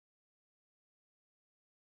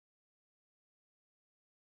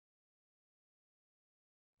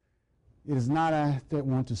It is not I that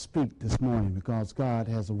want to speak this morning because God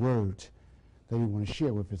has a word that he wants to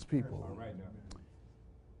share with his people. All right now.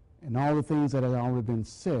 And all the things that have already been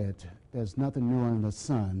said, there's nothing new under the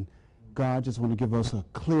sun. God just wants to give us a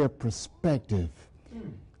clear perspective,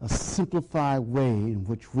 a simplified way in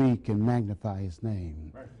which we can magnify his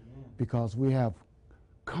name. Right. Because we have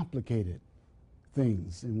complicated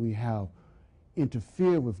things and we have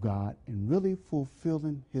interfered with God in really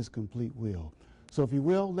fulfilling his complete will. So if you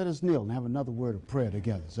will, let us kneel and have another word of prayer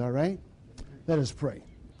together. Is that all right? Let us pray.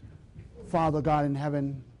 Father God in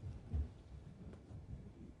heaven,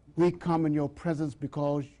 we come in your presence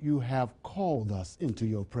because you have called us into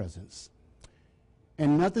your presence.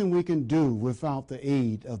 And nothing we can do without the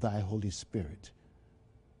aid of thy Holy Spirit.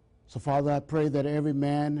 So Father, I pray that every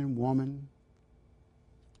man and woman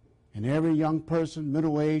and every young person,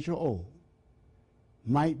 middle age or old,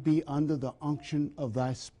 might be under the unction of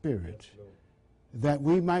thy Spirit, that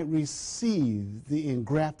we might receive the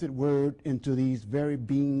engrafted word into these very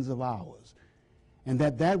beings of ours, and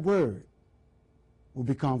that that word will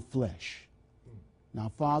become flesh.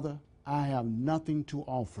 Now, Father, I have nothing to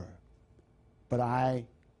offer, but I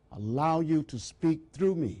allow you to speak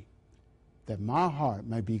through me, that my heart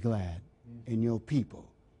might be glad in your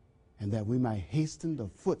people, and that we might hasten the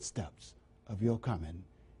footsteps of your coming.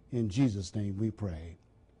 In Jesus' name we pray.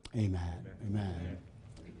 Amen. Amen. Amen.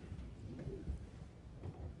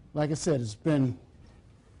 Like I said, it's been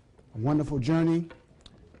a wonderful journey.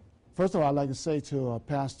 First of all, I'd like to say to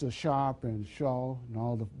Pastor Sharp and Shaw and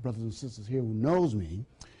all the brothers and sisters here who knows me,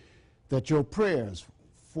 that your prayers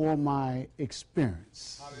for my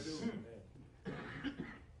experience,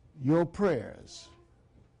 your prayers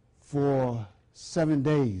for 7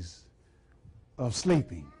 days of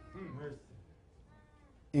sleeping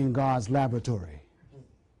in God's laboratory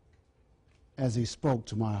as he spoke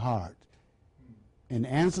to my heart and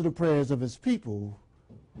answered the prayers of his people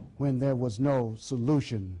when there was no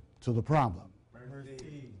solution to the problem.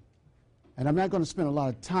 And I'm not going to spend a lot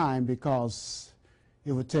of time because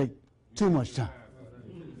it would take too much time.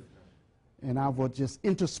 And I will just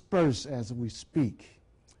intersperse as we speak.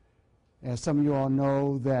 As some of you all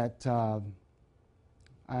know that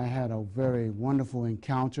I had a very wonderful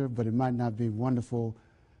encounter, but it might not be wonderful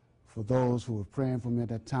for those who were praying for me at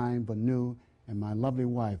that time but knew, and my lovely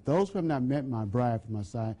wife. Those who have not met my bride from my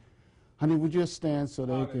side, honey, would you stand so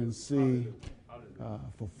they can see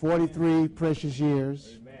for 43 precious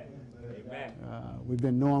years. We've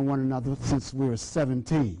been knowing one another since we were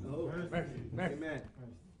 17. Amen.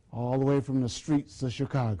 All the way from the streets of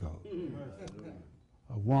Chicago.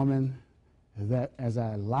 A woman that as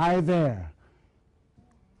I lie there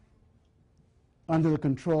under the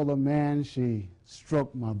control of man, she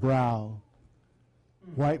stroked my brow,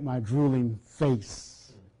 wiped my drooling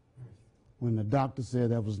face when the doctor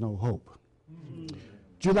said there was no hope.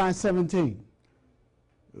 July 17,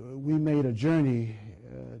 we made a journey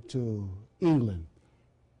to England.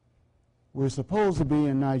 We're supposed to be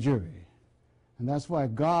in Nigeria, and that's why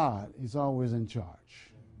God is always in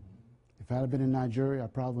charge. If I had been in Nigeria, I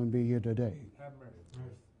probably wouldn't be here today.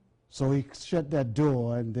 So he shut that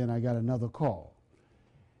door, and then I got another call.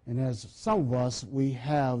 And as some of us, we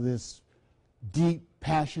have this deep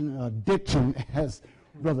passion, addiction, as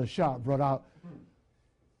Brother Sharp brought out,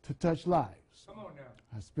 to touch lives. Come on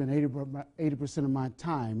now. I spent 80% of my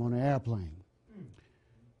time on an airplane.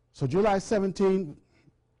 So July 17,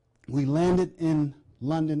 we landed in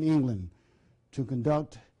London, England, to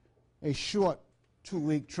conduct a short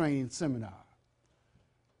 2-week training seminar.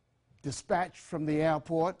 Dispatched from the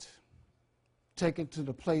airport, taken to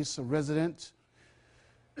the place of residence,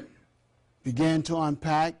 began to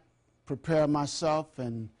unpack, prepare myself,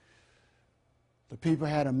 and the people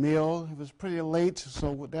had a meal. It was pretty late,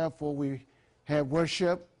 so therefore we had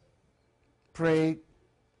worship, prayed,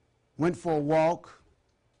 went for a walk,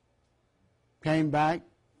 came back,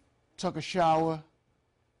 took a shower,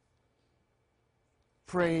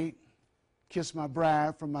 prayed, kissed my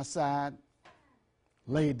bride from my side,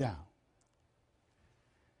 laid down.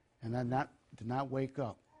 And I did not wake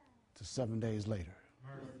up till 7 days later.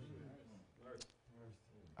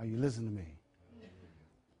 Are you listening to me?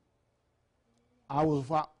 I was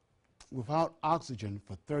without oxygen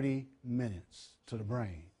for 30 minutes to the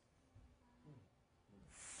brain.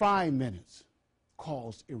 5 minutes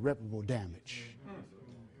caused irreparable damage.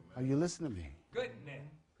 Are you listening to me? Goodness.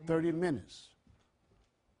 30 minutes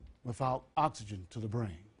without oxygen to the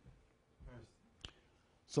brain.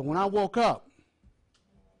 So when I woke up,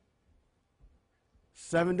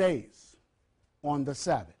 7 days on the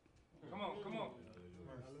Sabbath, Come on, come on.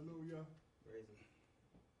 Hallelujah.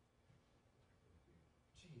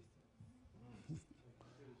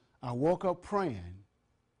 I woke up praying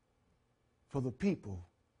for the people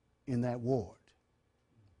in that ward.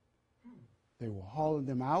 They were hauling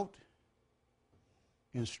them out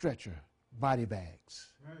in stretcher body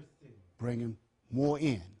bags, bringing more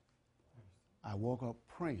in. I woke up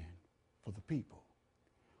praying for the people.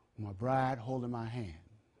 My bride holding my hand.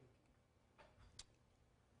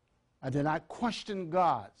 I did not question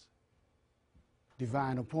God's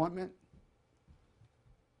divine appointment.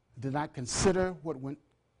 I did not consider what went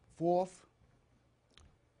forth.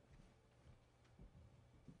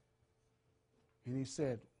 And he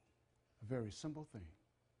said a very simple thing.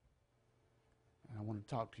 And I want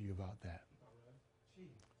to talk to you about that.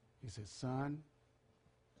 He said, son,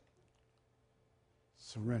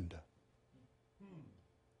 surrender.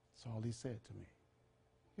 That's all he said to me.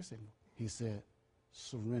 He said,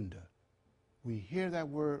 surrender. We hear that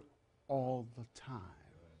word all the time.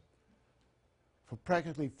 For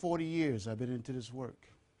practically 40 years, I've been into this work.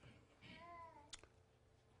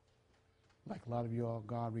 Like a lot of you all,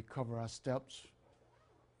 God, recover our steps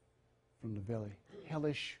from the very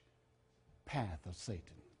hellish path of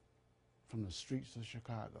Satan, from the streets of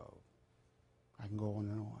Chicago. I can go on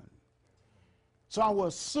and on. So I will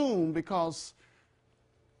assume, because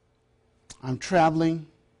I'm traveling,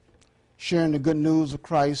 sharing the good news of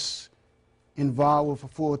Christ, involved with a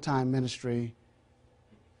full-time ministry,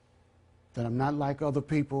 that I'm not like other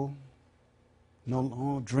people,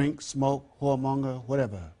 no drink, smoke, whoremonger,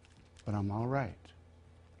 whatever, but I'm all right.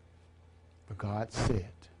 But God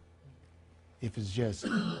said, if it's just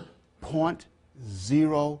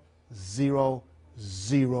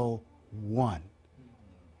 0.0001,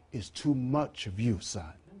 it's too much of you,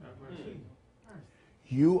 son.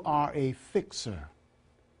 You are a fixer.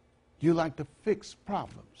 You like to fix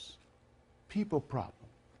problems, people problems,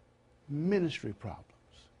 ministry problems.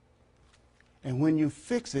 And when you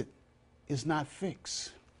fix it, it's not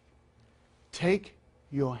fixed. Take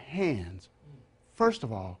your hands, first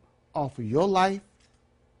of all, off of your life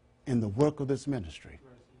and the work of this ministry.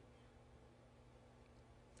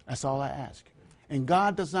 That's all I ask. And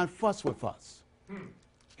God does not fuss with us.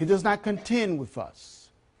 He does not contend with us.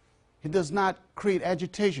 He does not create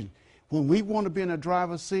agitation. When we want to be in a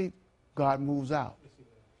driver's seat, God moves out.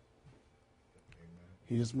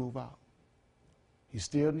 He just moves out. He's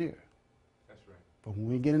still near. That's right. But when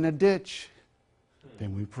we get in a ditch,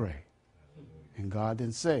 then we pray. And God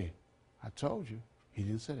didn't say, I told you. He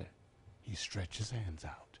didn't say that. He stretched his hands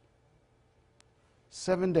out.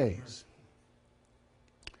 7 days.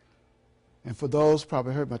 And for those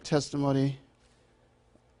probably heard my testimony,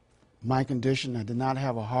 my condition, I did not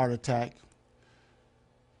have a heart attack.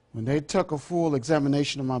 When they took a full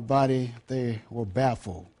examination of my body, they were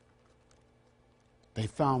baffled. They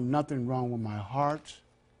found nothing wrong with my heart,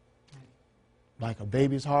 like a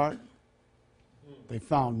baby's heart. They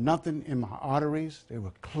found nothing in my arteries. They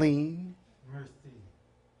were clean. Mercy.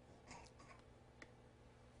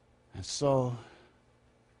 And so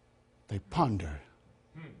they pondered.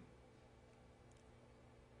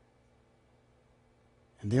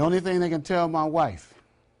 And the only thing they can tell my wife,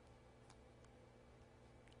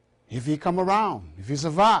 if he come around, if he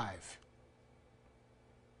survive,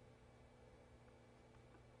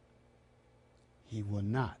 he will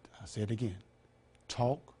not, I say it again,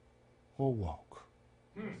 talk or walk.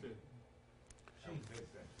 Come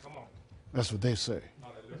on. That's what they say.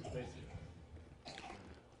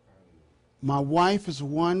 My wife is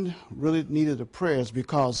one really needed the prayers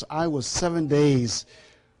because I was 7 days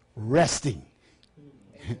resting.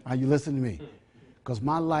 Are you listening to me? Because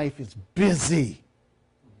my life is busy.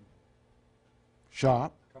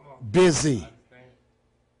 Sharp, busy.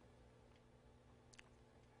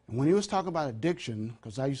 And when he was talking about addiction,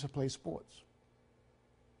 because I used to play sports,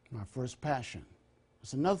 my first passion.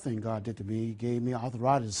 It's another thing God did to me. He gave me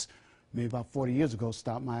arthritis maybe about 40 years ago,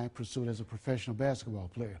 stopped my pursuit as a professional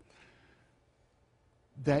basketball player.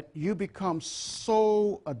 That you become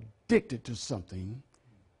so addicted to something,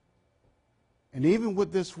 and even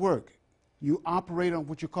with this work, you operate on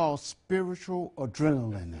what you call spiritual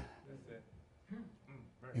adrenaline.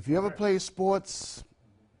 If you ever play sports,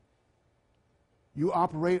 you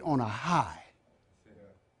operate on a high,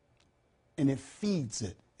 and it feeds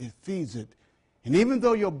it. It feeds it. And even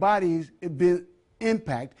though your body has been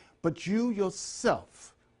impacted, but you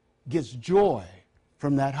yourself gets joy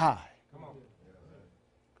from that high.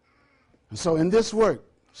 And so in this work,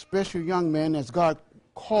 especially young men, as God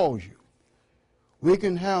calls you, we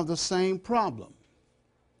can have the same problem.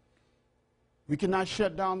 We cannot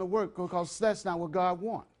shut down the work because that's not what God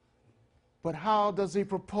wants. But how does he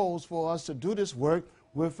propose for us to do this work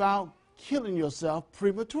without killing yourself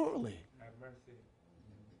prematurely? Have mercy.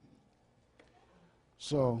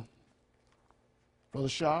 So Brother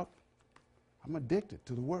Sharp, I'm addicted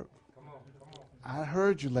to the work. Come on, come on. I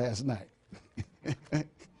heard you last night.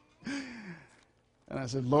 And I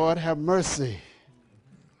said, Lord, have mercy.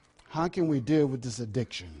 How can we deal with this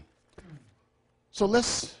addiction? So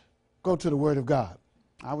let's go to the Word of God.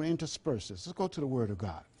 I will intersperse this. Let's go to the Word of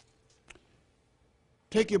God.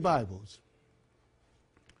 Take your Bibles.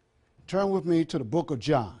 Turn with me to the book of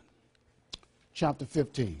John, chapter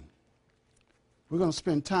 15. We're going to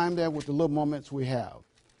spend time there with the little moments we have.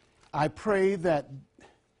 I pray that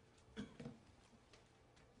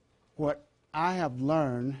what I have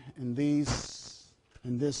learned in this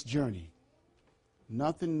journey,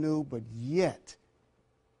 nothing new, but yet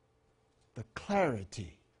the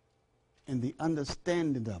clarity and the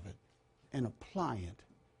understanding of it and applying it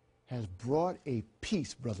has brought a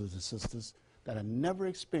peace, brothers and sisters, that I never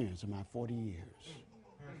experienced in my 40 years.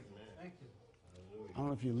 Thank you. I don't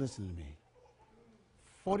know if you're listening to me.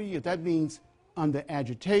 40 years, that means under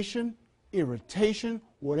agitation, irritation,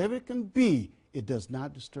 whatever it can be, it does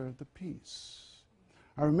not disturb the peace.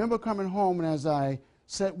 I remember coming home, and as I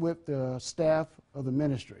sat with the staff of the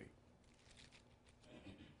ministry,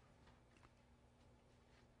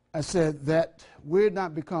 I said that we're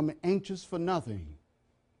not becoming anxious for nothing.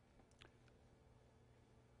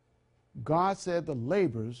 God said the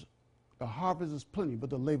harvest is plenty,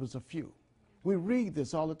 but the labors are few. We read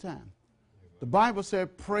this all the time. The Bible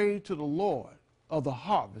said, pray to the Lord of the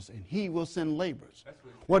harvest, and he will send laborers.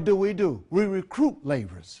 What do? We recruit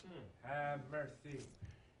laborers. Have mercy.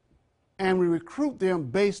 And we recruit them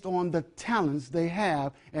based on the talents they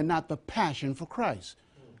have and not the passion for Christ.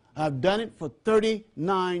 I've done it for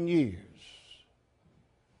 39 years.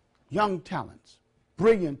 Young talents,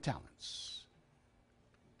 brilliant talents.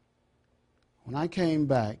 When I came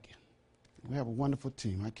back, we have a wonderful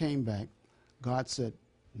team. I came back, God said,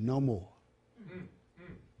 no more.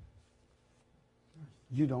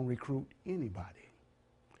 You don't recruit anybody.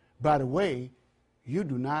 By the way, you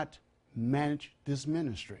do not manage this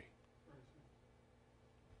ministry.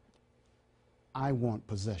 I want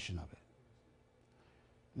possession of it.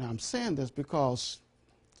 Now, I'm saying this because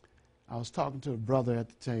I was talking to a brother at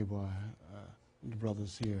the table, the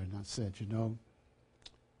brothers here, and I said, you know,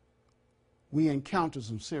 we encounter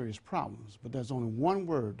some serious problems, but there's only one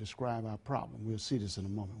word to describe our problem. We'll see this in a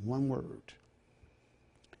moment. One word.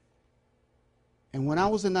 And when I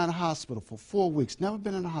was in that hospital for 4 weeks, never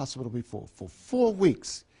been in a hospital before, for 4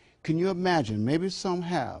 weeks, can you imagine, maybe some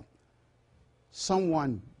have,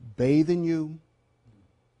 someone bathing you,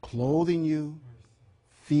 clothing you,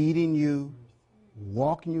 feeding you,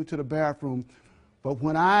 walking you to the bathroom. But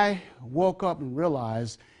when I woke up and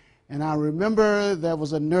realized, and I remember there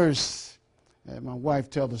was a nurse, my wife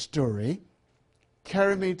tell the story,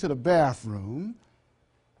 carried me to the bathroom,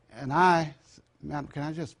 and ma'am, can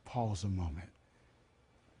I just pause a moment?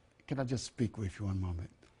 Can I just speak with you one moment?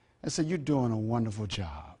 I said, you're doing a wonderful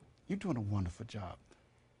job. You're doing a wonderful job.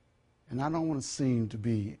 And I don't want to seem to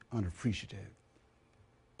be unappreciative,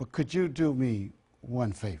 but could you do me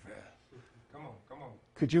one favor? Come on, come on.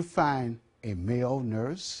 Could you find a male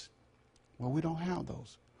nurse? Well, we don't have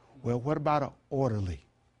those. Well, what about an orderly?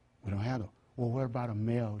 We don't have those. Well, what about a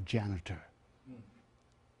male janitor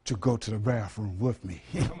to go to the bathroom with me?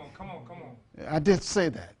 Come on, come on, come on. I did say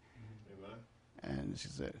that. And she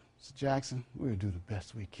said, Mr. Jackson, we'll do the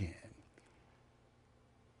best we can.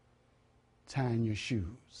 Tying your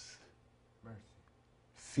shoes, Mercy.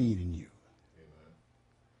 feeding you.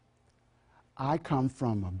 I come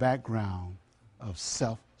from a background of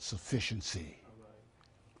self-sufficiency.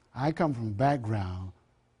 I come from a background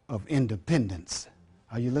of independence.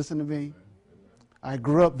 Are you listening to me? I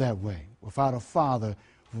grew up that way, without a father,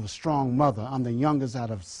 with a strong mother. I'm the youngest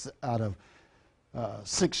out of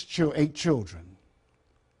 8 children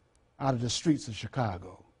out of the streets of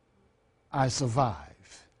Chicago. I survived.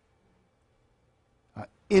 An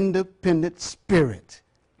independent spirit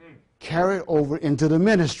carried over into the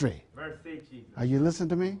ministry. Mercy, Jesus. Are you listening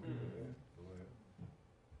to me?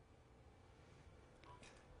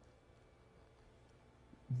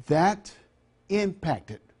 That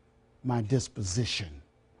impacted my disposition.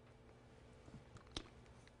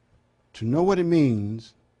 To know what it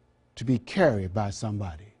means to be carried by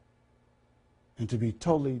somebody and to be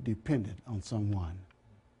totally dependent on someone.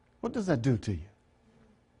 What does that do to you?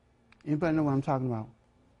 Anybody know what I'm talking about?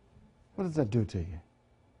 What does that do to you?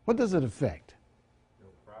 What does it affect? Your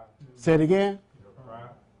pride. Say it again. Your pride.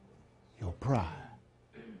 Your pride.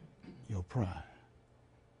 Your pride.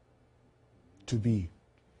 To be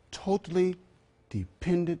totally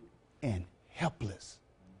dependent and helpless.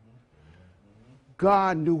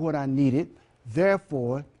 God knew what I needed.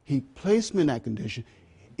 Therefore, he placed me in that condition.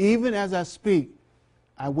 Even as I speak,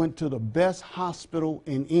 I went to the best hospital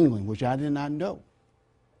in England, which I did not know.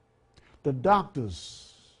 The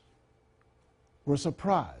doctors were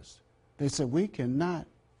surprised. They said, we cannot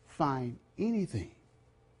find anything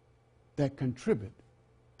that contribute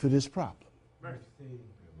to this problem.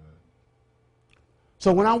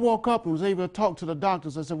 So when I woke up and was able to talk to the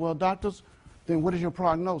doctors, I said, well, doctors, then what is your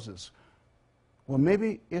prognosis? Well,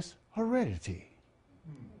 maybe it's heredity.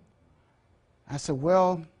 I said,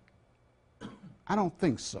 well, I don't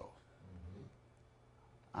think so.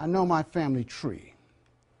 I know my family tree.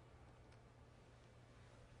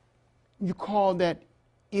 You call that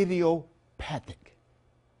idiopathic.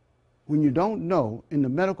 When you don't know in the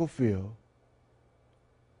medical field,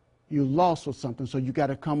 you're lost with something, so you got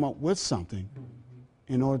to come up with something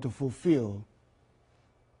in order to fulfill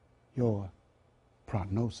your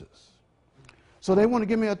prognosis. So they want to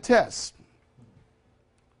give me a test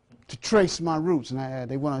to trace my roots, and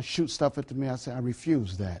they want to shoot stuff at me. I said, I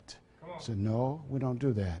refuse that. I said, no, we don't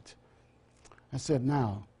do that. I said,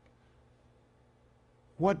 now,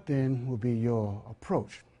 what then will be your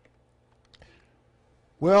approach?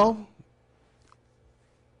 Well,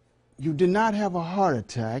 you did not have a heart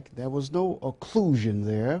attack. There was no occlusion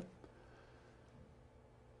there.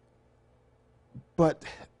 But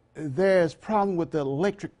there's a problem with the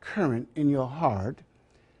electric current in your heart.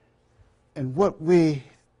 And what we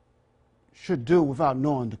should do without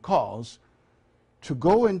knowing the cause, to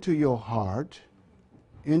go into your heart,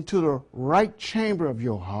 into the right chamber of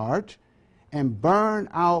your heart, and burn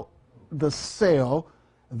out the cell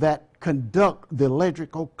that conduct the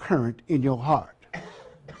electrical current in your heart.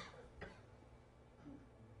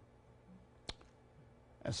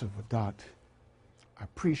 I said, well, Doc, I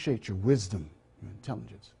appreciate your wisdom, your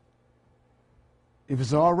intelligence. If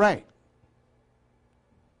it's all right,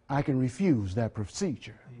 I can refuse that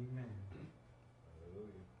procedure. Amen.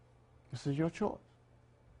 This is your choice.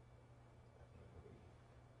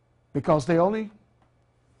 Because the only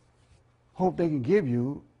hope they can give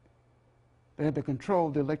you, they have to control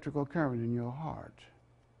the electrical current in your heart.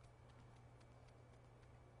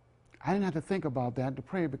 I didn't have to think about that to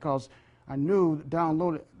pray, because I knew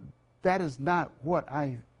downloaded that is not what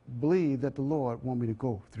I believe that the Lord want me to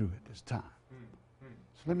go through at this time.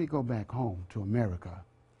 So let me go back home to America.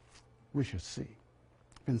 We shall see.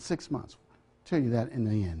 It's been 6 months. I'll tell you that in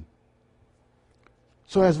the end.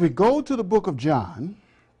 So as we go to the book of John,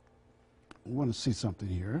 we want to see something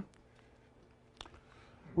here.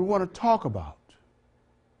 We want to talk about.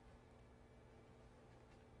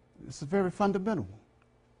 This is very fundamental.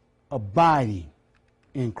 Abiding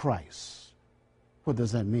in Christ. What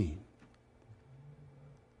does that mean?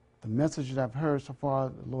 The message that I've heard so far,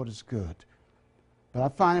 the Lord is good. But I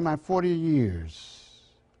find in my 40 years,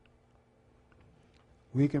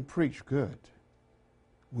 we can preach good.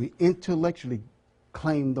 We intellectually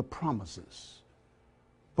claim the promises.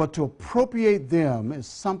 But to appropriate them is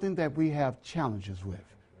something that we have challenges with.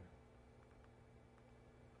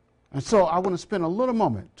 And so I want to spend a little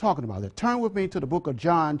moment talking about that. Turn with me to the book of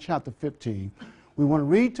John, chapter 15. We want to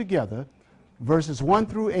read together verses 1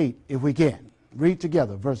 through 8, if we can. Read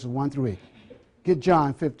together verses 1 through 8. Get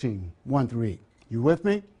John 15, 1 through 8. You with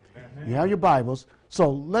me? You have your Bibles. So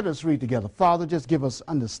let us read together. Father, just give us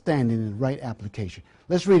understanding and right application.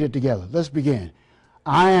 Let's read it together. Let's begin.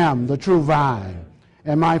 I am the true vine,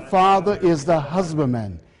 and my Father is the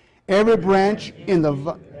husbandman. Every branch in the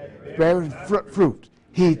beareth fruit,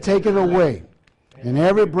 he taketh away. And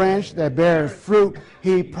every branch that beareth fruit,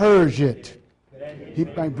 he purgeth it. He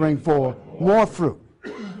might bring forth more fruit.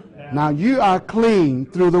 Now you are clean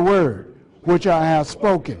through the word which I have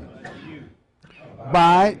spoken.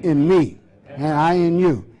 Abide in me, and I in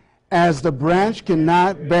you. As the branch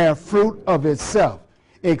cannot bear fruit of itself,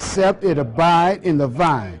 except it abide in the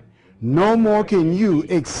vine, no more can you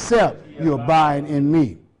except you abide in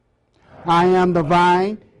me. I am the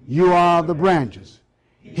vine, you are the branches.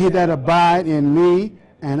 He that abide in me,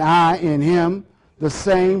 and I in him, the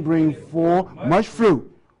same bring forth much fruit.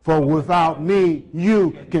 For without me,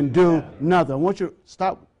 you can do nothing. I want you to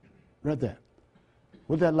stop right there.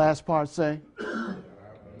 What did that last part say?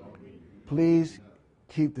 Please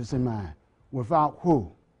keep this in mind. Without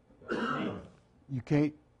who? You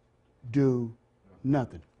can't do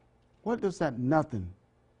nothing. What does that nothing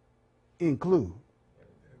include?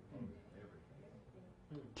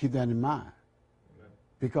 Keep that in mind.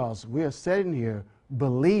 Because we're sitting here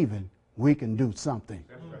believing we can do something.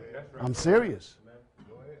 That's right. I'm serious.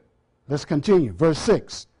 Let's continue. Verse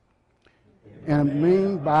 6. And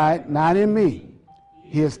mean by not in me,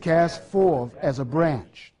 he is cast forth as a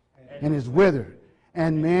branch, and is withered,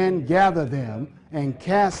 and men gather them and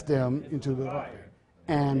cast them into the fire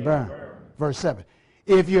and burn. Verse 7.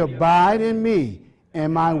 If you abide in me,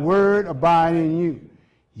 and my word abide in you,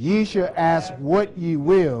 ye shall ask what ye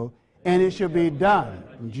will, and it shall be done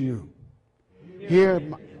unto you. Here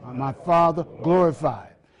my Father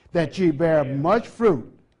glorified, that ye bear much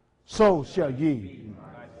fruit, so shall ye.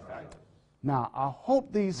 Now, I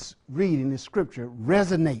hope these reading the scripture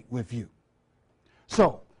resonate with you.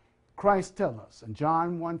 So, Christ tells us in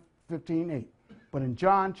John 1:15-8, but in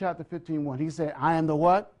John chapter 15:1, he said, I am the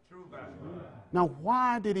what? True vine. Now,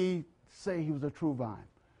 why did he say he was a true vine?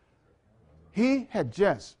 He had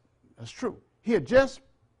just, that's true, he had just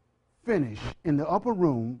finished in the upper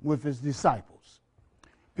room with his disciples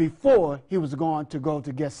before he was going to go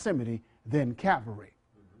to Gethsemane, then Calvary.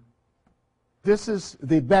 This is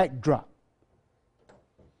the backdrop.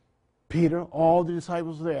 Peter, all the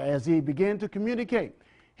disciples were there. As he began to communicate,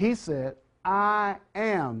 he said, I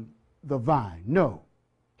am the vine. No.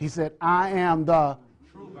 He said, I am the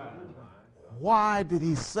True vine. Why did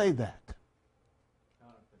he say that?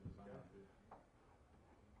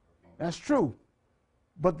 That's true.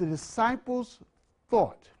 But the disciples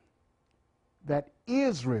thought that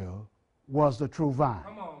Israel was the true vine.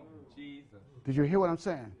 Come on, Jesus. Did you hear what I'm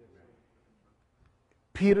saying?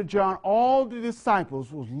 Peter, John, all the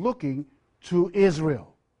disciples was looking to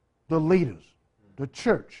Israel, the leaders, the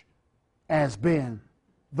church, as being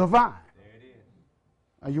the vine. There it is.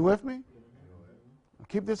 Are you with me?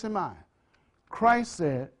 Keep this in mind. Christ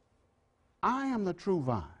said, I am the true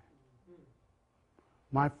vine.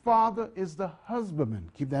 My Father is the husbandman.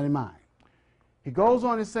 Keep that in mind. He goes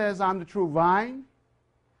on and says, I'm the true vine,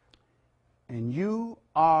 and you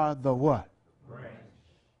are the what? Branch.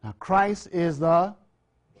 Now, Christ is the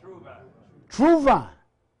True vine. true vine.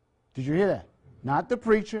 Did you hear that? Not the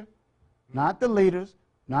preacher, not the leaders,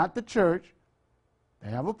 not the church. They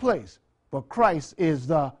have a place. But Christ is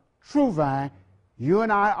the true vine. You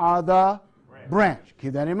and I are the branch.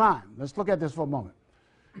 Keep that in mind. Let's look at this for a moment.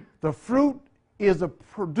 The fruit is the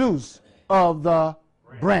produce of the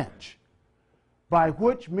branch, by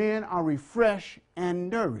which men are refreshed and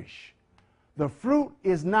nourished. The fruit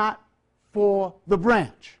is not for the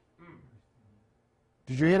branch.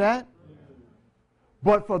 Did you hear that?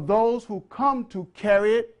 But for those who come to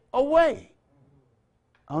carry it away.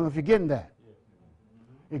 I don't know if you're getting that.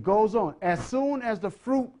 It goes on. As soon as the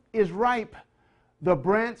fruit is ripe, the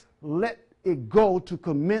branch let it go to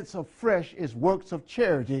commence afresh its works of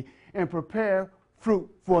charity and prepare fruit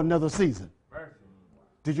for another season. Mercy.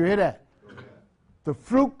 Did you hear that? The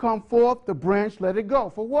fruit come forth, the branch let it go.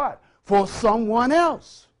 For what? For someone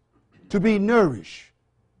else to be nourished,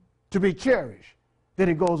 to be cherished. Then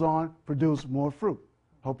it goes on, produce more fruit.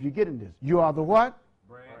 Hope you're getting this. You are the what?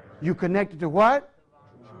 Branch. You connected to what?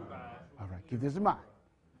 True vine. All right, keep this in mind.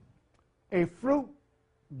 A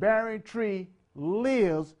fruit-bearing tree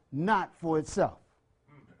lives not for itself,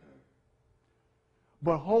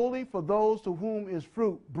 but wholly for those to whom its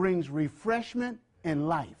fruit brings refreshment and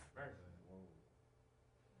life.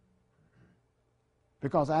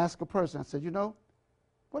 Because I asked a person, I said, you know,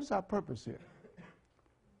 what is our purpose here?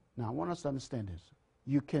 Now, I want us to understand this.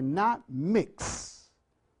 You cannot mix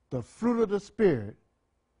the fruit of the Spirit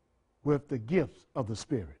with the gifts of the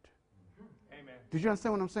Spirit. Amen. Did you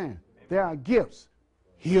understand what I'm saying? There are gifts,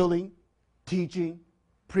 healing, teaching,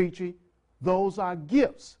 preaching. Those are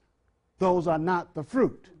gifts. Those are not the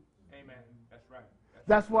fruit. Amen. That's right.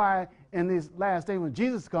 That's why in these last days when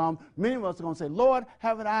Jesus comes, many of us are going to say, Lord,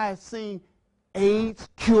 haven't I seen AIDS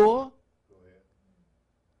cure?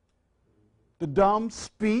 The dumb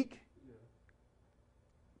speak.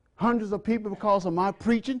 Hundreds of people, because of my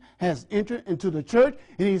preaching, has entered into the church.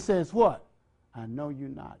 And he says, what? I know you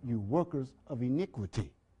not, you workers of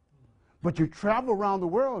iniquity. But you travel around the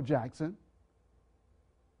world, Jackson.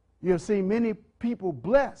 You'll see many people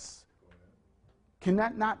blessed. Can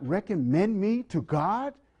that not recommend me to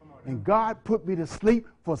God? And God put me to sleep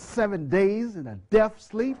for 7 days in a death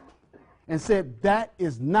sleep and said, that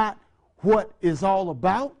is not what it's all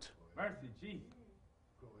about. Mercy, Jesus.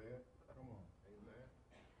 Go ahead. Come on. Amen.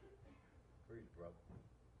 Preach, brother.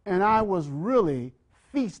 And I was really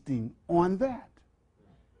feasting on that.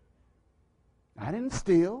 I didn't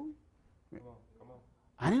steal. Come on.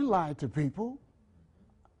 I didn't lie to people.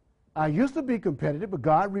 I used to be competitive, but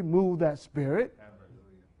God removed that spirit.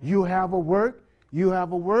 You have a work. You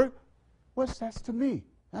have a work. What's that to me?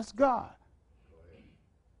 That's God.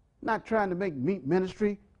 Not trying to make meat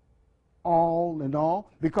ministry all in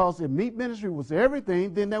all, because if meat ministry was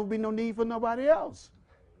everything, then there would be no need for nobody else.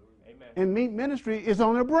 Amen. And meat ministry is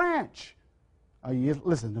on a branch. Are you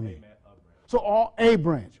listen to me? Amen. So all a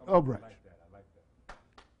branch, a branch. I like that.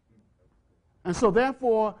 And so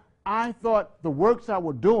therefore, I thought the works I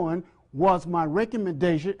was doing was my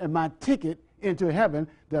recommendation and my ticket into heaven,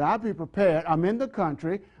 that I be prepared. I'm in the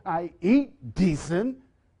country. I eat decent,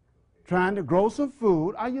 trying to grow some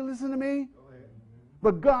food. Are you listening to me?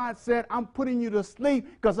 But God said, I'm putting you to sleep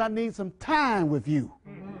because I need some time with you.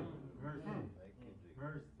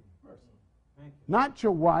 Not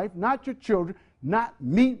your wife, not your children, not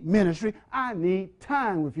meat ministry. I need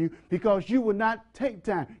time with you because you will not take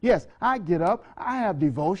time. Yes, I get up. I have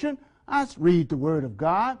devotion. I read the Word of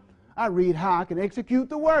God. I read how I can execute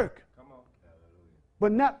the work. Come on.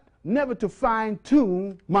 But never to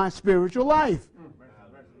fine-tune my spiritual life.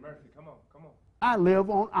 Mercy. Come on. I live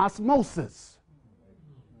on osmosis.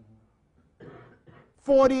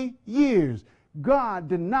 40 years. God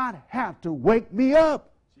did not have to wake me up.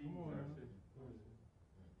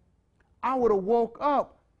 I would have woke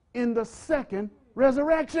up in the second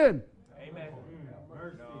resurrection. Amen.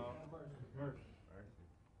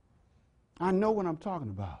 I know what I'm talking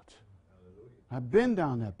about. I've been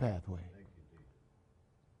down that pathway.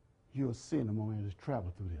 You'll see in a moment as we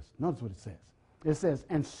travel through this. Notice what it says. It says,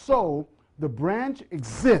 and so the branch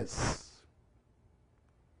exists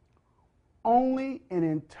only and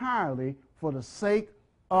entirely for the sake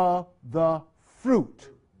of the fruit.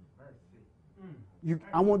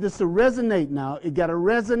 I want this to resonate now. It got to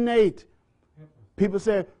resonate. People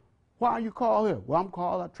say, why are you called here? Well, I'm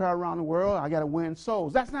called. I travel around the world. I got to win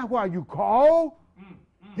souls. That's not why you call.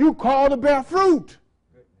 You call to bear fruit.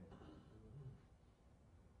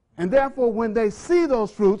 And therefore, when they see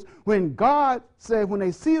those fruits, when God said, when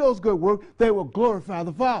they see those good works, they will glorify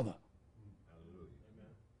the Father.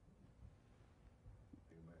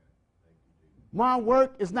 My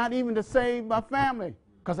work is not even to save my family,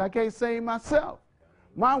 because I can't save myself.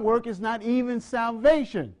 My work is not even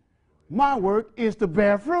salvation. My work is to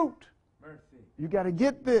bear fruit. Mercy. You got to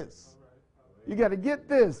get this. You got to get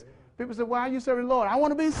this. People say, why are you serving the Lord? I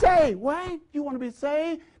want to be saved. Why? You want to be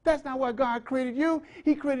saved? That's not why God created you.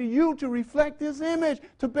 He created you to reflect His image,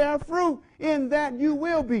 to bear fruit. In that you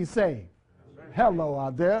will be saved. Hello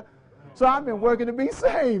out there. So I've been working to be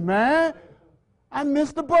saved, man. I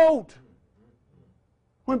missed the boat.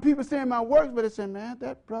 When people say my works, but they say, man,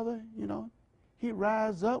 that brother, he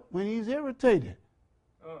rises up when he's irritated.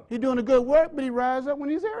 He's doing a good work, but he rises up when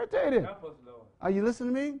he's irritated. Help us, Lord. Are you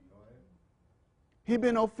listening to me? He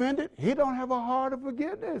been offended. He don't have a heart of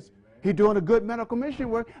forgiveness. He doing a good medical mission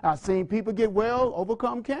work. I've seen people get well,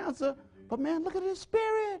 overcome cancer. But man, look at his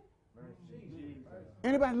spirit.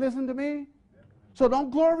 Anybody listen to me? So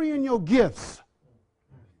don't glory in your gifts.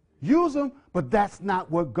 Use them, but that's not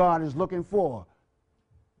what God is looking for.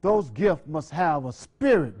 Those gifts must have a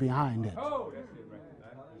spirit behind it. Oh, that's it right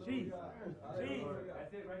there. Jesus.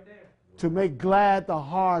 That's it right there. To make glad the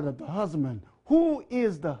heart of the husbandman. Who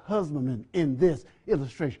is the husbandman in this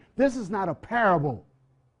illustration? This is not a parable.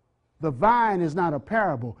 The vine is not a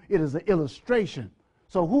parable. It is an illustration.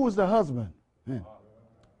 So who is the husband?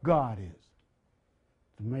 God is.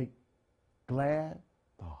 To make glad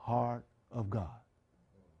the heart of God.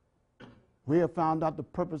 We have found out the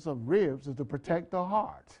purpose of ribs is to protect the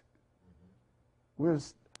heart.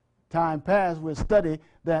 Time past, we studied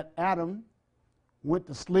that Adam went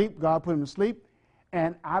to sleep, God put him to sleep,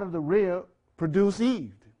 and out of the rib produced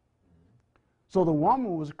Eve. So the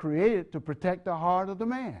woman was created to protect the heart of the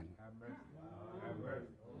man. Have mercy. Have mercy.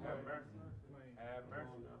 Have mercy. Have mercy.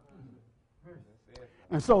 That's it.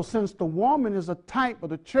 And so since the woman is a type of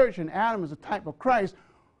the church and Adam is a type of Christ,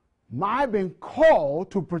 I've been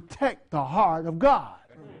called to protect the heart of God.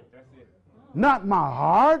 That's it. Not my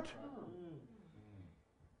heart.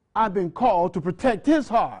 I've been called to protect his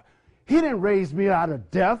heart. He didn't raise me out of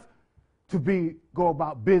death to go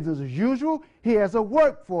about business as usual. He has a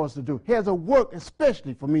work for us to do. He has a work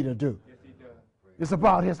especially for me to do. Yes, he does. It's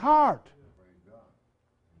about his heart.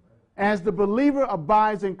 As the believer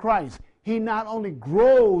abides in Christ, he not only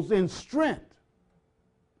grows in strength,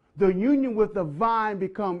 the union with the vine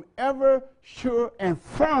become ever sure and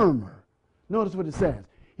firmer. Notice what it says.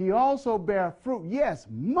 He also bears fruit. Yes,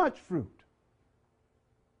 much fruit.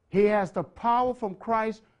 He has the power from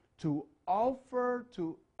Christ to offer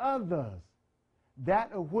to others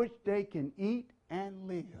that of which they can eat and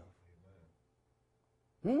live.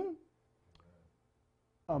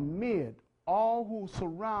 Amid all who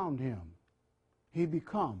surround him, he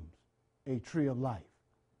becomes a tree of life.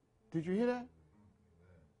 Did you hear that?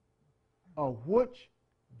 Of which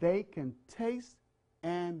they can taste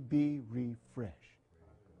and be refreshed.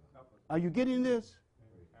 Are you getting this?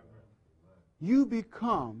 You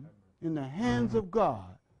become, in the hands of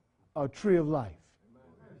God, a tree of life.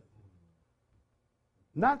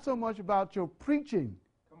 Not so much about your preaching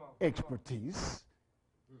expertise,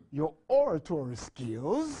 your oratory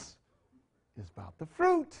skills, It's about the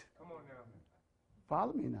fruit. Come on now.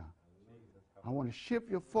 Follow me now. I want to shift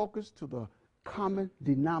your focus to the common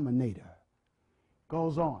denominator.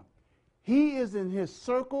 Goes on. He is in his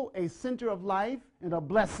circle a center of life and a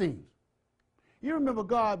blessing. You remember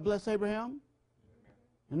God blessed Abraham?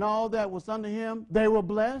 And all that was under him, they were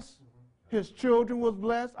blessed. His children was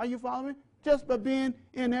blessed. Are you following me? Just by being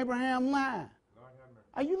in Abraham's line.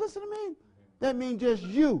 Are you listening to me? That means just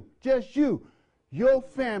you, your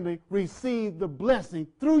family received the blessing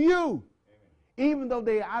through you. Even though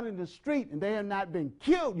they're out in the street and they have not been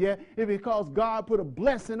killed yet, it's because God put a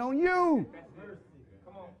blessing on you.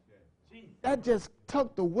 Come on. That just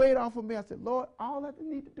took the weight off of me. I said, Lord, all I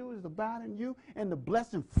need to do is abide in you, and the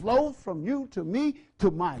blessing flows from you to me, to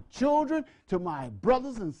my children, to my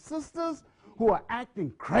brothers and sisters who are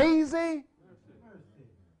acting crazy.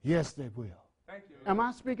 Yes, they will. Thank you, Lord. Am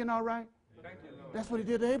I speaking all right? Thank you, Lord. That's what he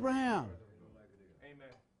did to Abraham. Amen.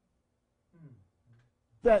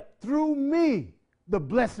 That through me, the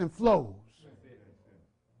blessing flows.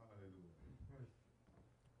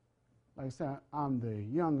 Like I said, I'm the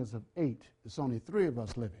youngest of 8. There's only 3 of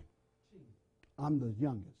us living. I'm the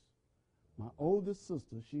youngest. My oldest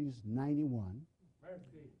sister, she's 91.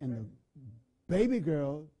 And the baby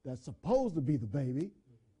girl that's supposed to be the baby,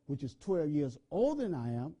 which is 12 years older than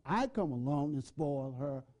I am, I come along and spoil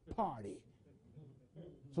her party.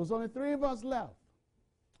 So it's only 3 of us left.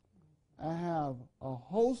 I have a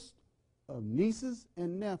host of nieces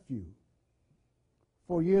and nephews.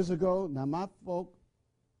 4 years ago, now my folk,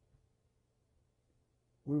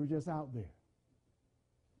 we were just out there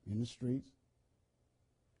in the streets,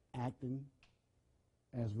 acting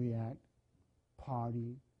as we act,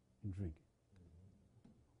 partying and drinking.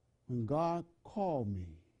 When God called me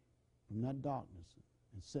from that darkness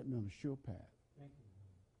and set me on a sure path,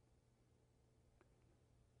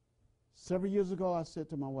 several years ago, I said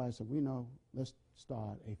to my wife, I said, let's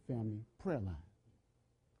start a family prayer line.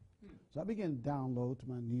 So I began to download to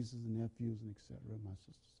my nieces and nephews and et cetera, my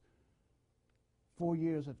sisters. 4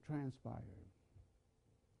 years have transpired.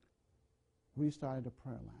 We started a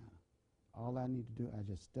prayer line. All I need to do, I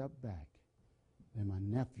just step back, and my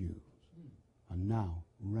nephews are now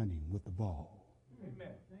running with the ball, Amen.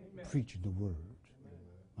 preaching the word.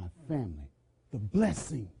 My family, the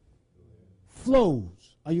blessing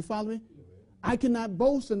flows. Are you following me? I cannot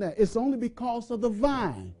boast in that. It's only because of the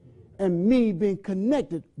vine and me being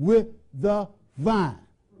connected with the vine.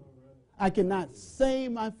 I cannot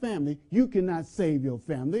save my family. You cannot save your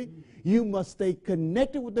family. You must stay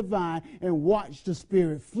connected with the vine and watch the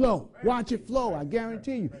Spirit flow. Watch it flow, I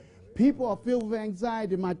guarantee you. People are filled with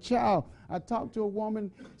anxiety. My child, I talked to a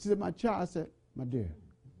woman, she said, my child, I said, my dear,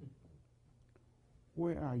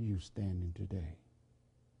 where are you standing today?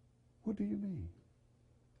 What do you mean?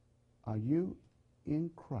 Are you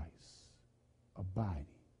in Christ, abiding?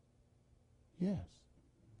 Yes.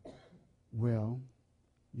 Well,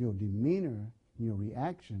 your demeanor, your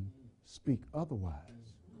reaction speak otherwise.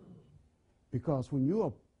 Because when you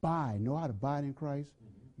abide, know how to abide in Christ,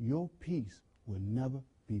 your peace will never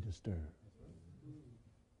be disturbed.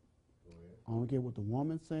 I don't care what the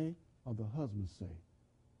woman say or the husband say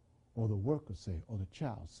or the worker say or the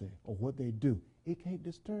child say or what they do. It can't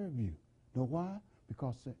disturb you. Know why?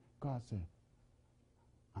 Because God said,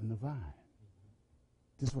 I'm the vine.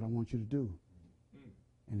 This is what I want you to do.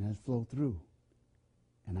 And that flow through.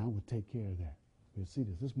 And I will take care of that. We'll see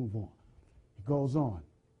this. Let's move on. It goes on.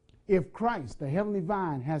 If Christ, the heavenly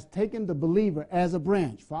vine, has taken the believer as a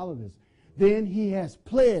branch, follow this, then he has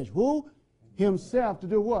pledged who? Himself to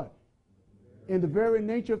do what? In the very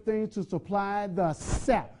nature of things, to supply the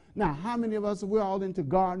sap. Now, how many of us, we're all into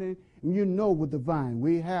gardening, and you know with the vine,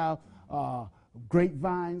 we have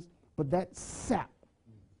grapevines, but that sap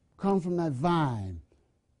comes from that vine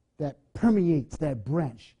that permeates that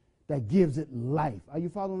branch, that gives it life. Are you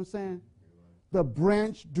following what I'm saying? The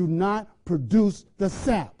branch do not produce the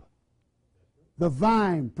sap. The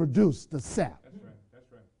vine produces the sap. That's right.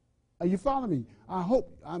 That's right. Are you following me? I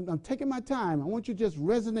hope, I'm taking my time. I want you to just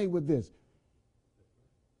resonate with this.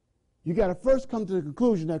 You got to first come to the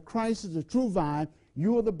conclusion that Christ is the true vine,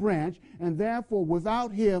 you are the branch, and therefore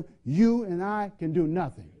without him, you and I can do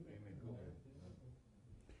nothing.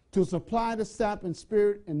 To supply the sap and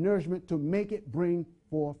spirit and nourishment to make it bring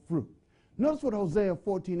forth fruit. Notice what Hosea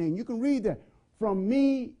 14:8, you can read that. From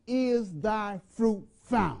me is thy fruit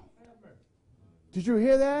found. Did you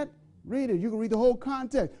hear that? Read it. You can read the whole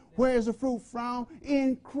context. Where is the fruit found?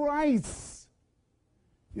 In Christ.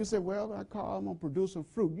 You say, well, I'm going to produce some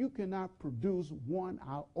fruit. You cannot produce 1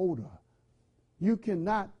 iota. You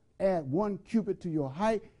cannot add 1 cubit to your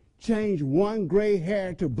height, change 1 gray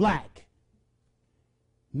hair to black.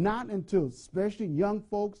 Not until, especially young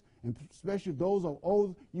folks, and especially those of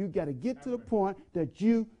old, you got to get to the point that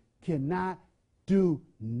you cannot do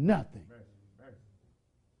nothing.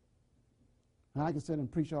 And I can sit and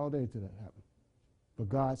preach all day till that happens. But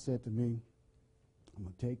God said to me, I'm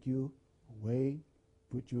going to take you away,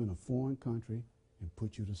 put you in a foreign country, and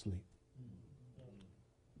put you to sleep.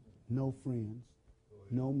 No friends,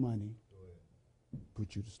 no money,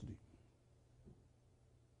 put you to sleep.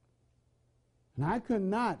 And I could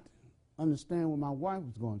not understand what my wife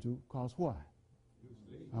was going to, because why?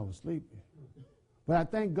 I was sleeping. But I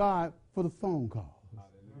thank God for the phone call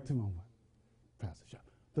to my wife, Pastor Shaw,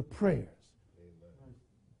 the prayers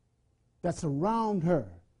that surround her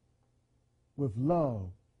with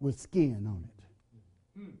love, with skin on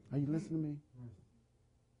it. Are you listening to me?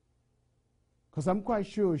 Because I'm quite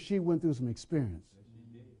sure she went through some experience.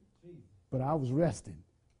 But I was resting.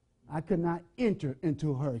 I could not enter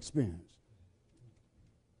into her experience.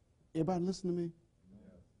 Everybody listen to me?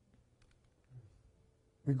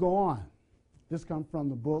 We go on. This comes from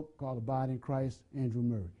the book called Abide in Christ, Andrew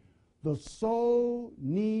Murray. The soul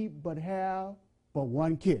need but have but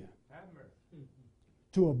one care.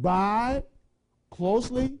 To abide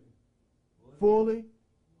closely, fully,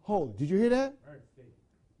 wholly. Did you hear that?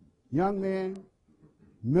 Young men,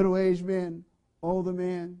 middle-aged men, older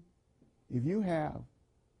men, if you have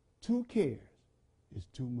 2 cares, it's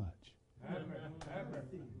too much.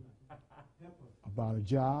 About a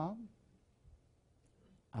job,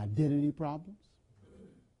 identity problems,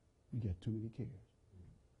 you get too many cares.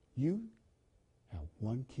 You have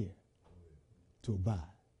one care, to abide.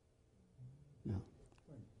 Now,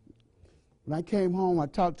 when I came home, I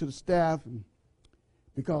talked to the staff, and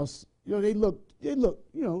because they look,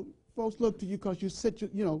 folks look to you because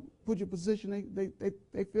you put your position.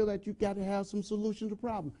 They feel that you got to have some solution to the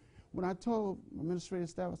problem. When I told my administrative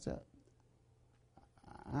staff, I said,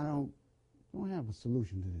 I don't have a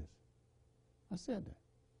solution to this. I said that.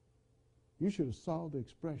 You should have saw the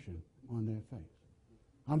expression on their face.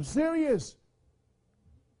 I'm serious.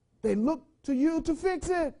 They look to you to fix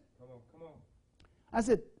it. Come on. I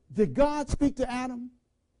said, did God speak to Adam,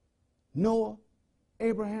 Noah,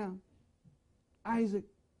 Abraham, Isaac,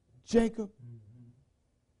 Jacob?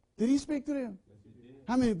 Did he speak to them? Yes, he did.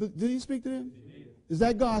 How many did he speak to them? Is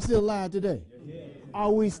that God still alive today? Yes.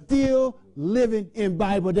 Are we still living in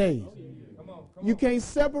Bible days? Come on. You can't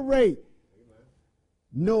separate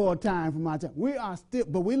Noah time from our time. We are still,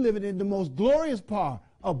 but we're living in the most glorious part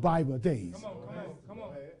of Bible days. Come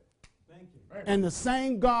on. Thank you. And the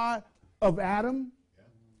same God of Adam,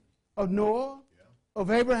 of Noah, of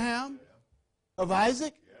Abraham, of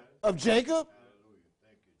Isaac, of Jacob,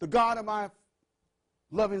 the God of my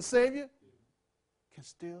loving Savior, can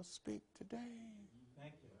still speak today.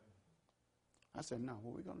 Thank you. I said, no,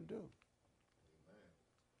 what are we going to do?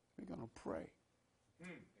 We're going to pray.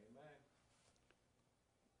 Amen.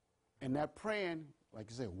 And that praying, like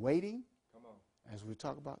you said, waiting, come on, as we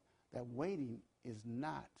talk about, that waiting is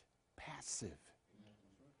not passive.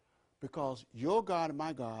 Because your God and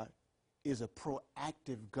my God is a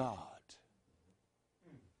proactive God.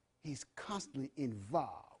 He's constantly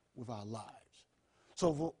involved with our lives.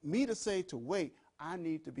 So for me to say to wait, I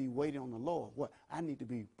need to be waiting on the Lord. What? I need to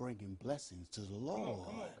be bringing blessings to the Lord.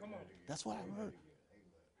 Come on. That's what I heard.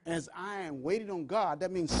 As I am waiting on God,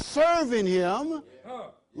 that means serving Him.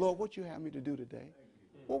 Lord, what you have me to do today?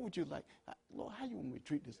 What would you like? Lord, how you want me to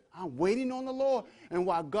treat this? I'm waiting on the Lord. And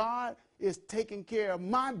while God is taking care of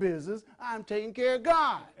my business, I'm taking care of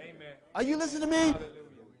God. Amen. Are you listening to me? Hallelujah.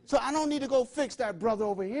 So I don't need to go fix that brother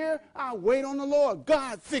over here. I wait on the Lord.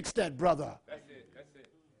 God fixed that brother. That's it.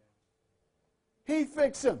 He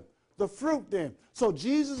fixed him. The fruit then. So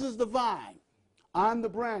Jesus is the vine. I'm the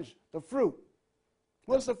branch, the fruit.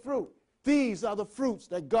 What's the fruit? These are the fruits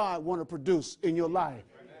that God wants to produce in your life.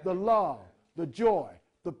 The love, the joy,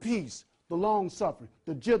 the peace, the long-suffering,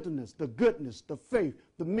 the gentleness, the goodness, the faith,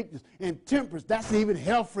 the meekness, and temperance. That's even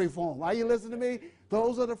health-free form. Are you listening to me?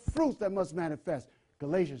 Those are the fruits that must manifest.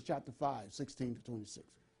 Galatians chapter 5, 16 to 26.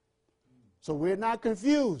 So we're not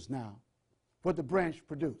confused now what the branch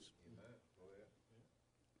produced.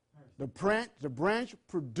 The branch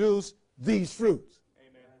produced these fruits.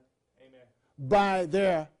 Amen. By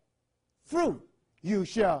their fruit you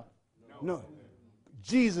shall know.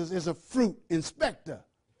 Jesus is a fruit inspector.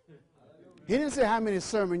 He didn't say how many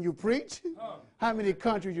sermons you preach, how many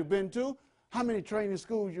countries you've been to, how many training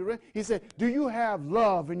schools you're in. He said, do you have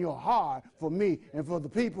love in your heart for me and for the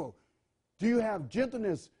people? Do you have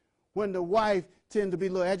gentleness when the wife tends to be a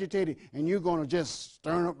little agitated and you're going to just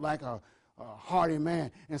stir up like a hearty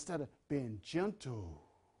man instead of being gentle?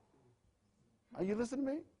 Are you listening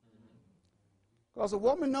to me? Because a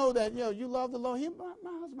woman know that, you love the Lord.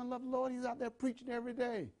 My husband loves the Lord. He's out there preaching every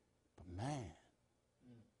day. But man,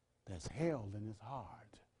 there's hell in his heart.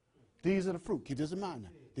 These are the fruit. Keep this in mind now.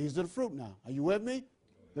 These are the fruit now. Are you with me?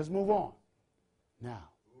 Let's move on. Now,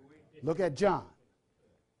 look at John.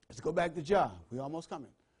 Let's go back to John. We're almost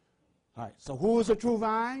coming. All right. So who is the true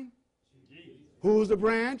vine? Who's the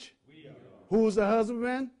branch? Who's the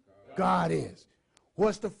husbandman? God is.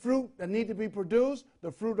 What's the fruit that need to be produced?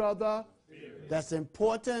 The fruit of the Spirit. That's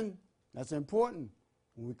important. That's important.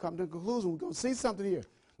 When we come to the conclusion, we're going to see something here.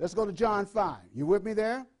 Let's go to John 5. You with me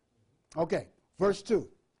there? Okay. Verse 2.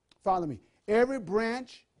 Follow me. Every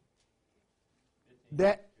branch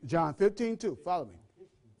that, John 15, 2. Follow me.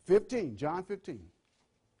 15, John 15.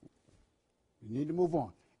 You need to move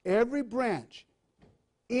on. Every branch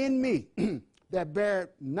in me that bear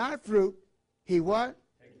not fruit, he what?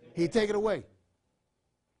 He take it away.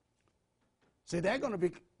 See, that's going to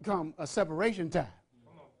become a separation time.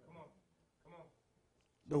 Come on.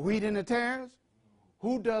 The wheat and the tares,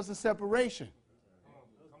 who does the separation?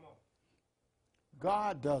 Come on.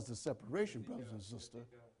 God does the separation, brothers and sisters.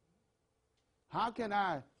 How can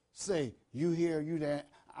I say, you here, you there?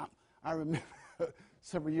 I remember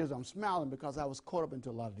several years I'm smiling because I was caught up into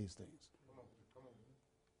a lot of these things.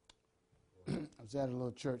 I was at a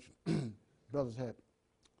little church. Brothers had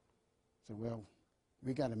said, well,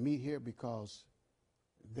 we got to meet here because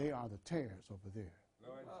they are the tares over there.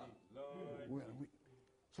 Lord.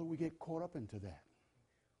 So we get caught up into that.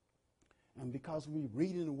 And because we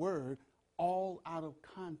read in the Word all out of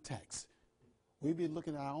context, we be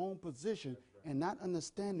looking at our own position and not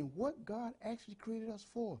understanding what God actually created us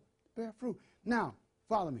for, to bear fruit. Now,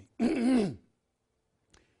 follow me.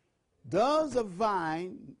 Does a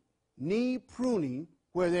vine need pruning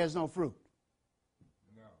where there's no fruit?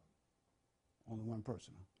 No. Only one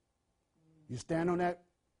person. Huh? You stand on that,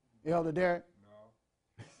 Elder Derek?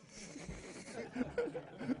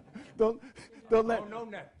 No. don't let. I don't know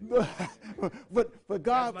nothing. But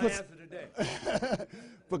God That's my answer today.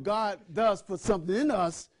 But God does put something in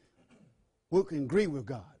us who can agree with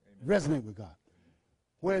God, resonate with God.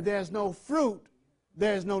 Where there's no fruit,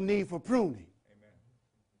 there's no need for pruning. Amen.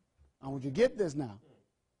 I want you to get this now.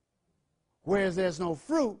 Whereas there's no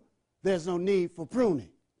fruit, there's no need for pruning.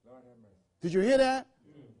 Did you hear that?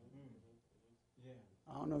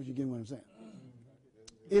 I don't know if you're getting what I'm saying.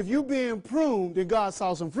 If you're being pruned, then God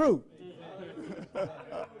saw some fruit.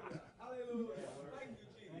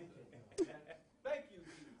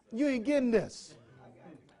 You ain't getting this.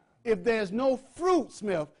 If there's no fruit,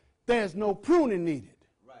 Smith, there's no pruning needed.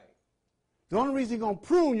 Right. The only reason he's going to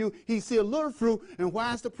prune you, he see a little fruit, and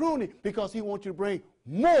why is the pruning? Because he wants you to bring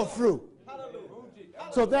more fruit.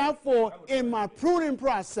 So therefore, in my pruning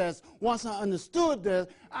process, once I understood this,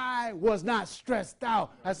 I was not stressed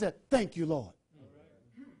out. I said, thank you, Lord.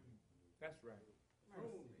 That's right.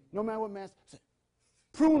 No matter what man said,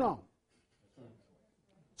 prune on.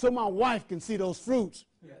 So my wife can see those fruits.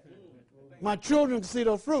 My children can see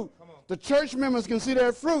those fruit. The church members can see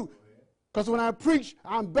their fruit. Because when I preach,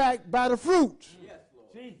 I'm backed by the fruit.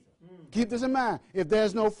 Keep this in mind. If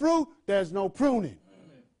there's no fruit, there's no pruning.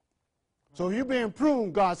 So if you're being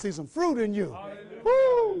pruned, God sees some fruit in you.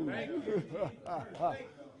 Woo!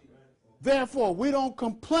 Therefore, we don't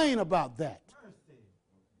complain about that.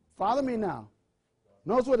 Follow me now.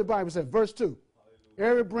 Notice what the Bible says, verse 2.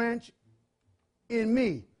 Every branch in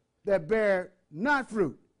me that bear not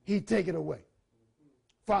fruit, he take it away.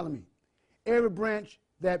 Follow me. Every branch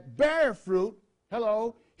that bear fruit,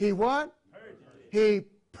 hello, he what? He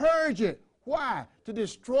purge it. Why? To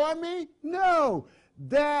destroy me? No.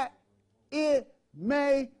 That it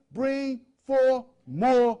may bring forth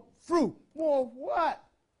more fruit. More what?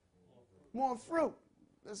 More fruit.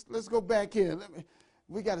 Let's go back here.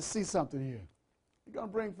 We got to see something here. You're going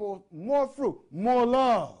to bring forth more fruit, more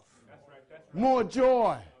love, more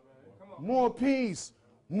joy, more peace,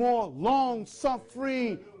 more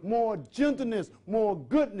long-suffering, more gentleness, more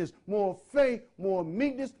goodness, more faith, more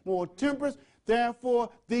meekness, more temperance. Therefore,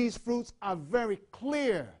 these fruits are very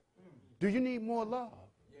clear. Do you need more love?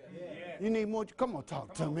 You need more. Come on,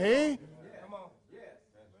 talk to me. Come on.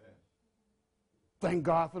 Thank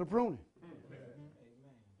God for the pruning.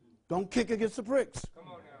 Don't kick against the pricks. Come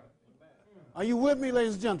on now. Are you with me,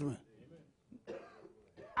 ladies and gentlemen?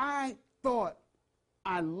 I thought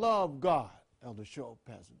I loved God, Elder Shaw,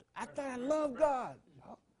 Pastor. I thought I loved God.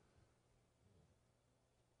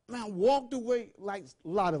 Man, walked away like a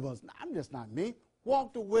lot of us. I'm just not me.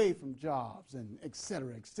 Walked away from jobs and et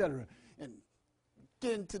cetera, and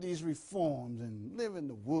get into these reforms and live in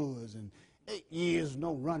the woods and 8 years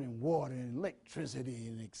no running water and electricity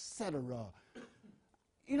and et cetera.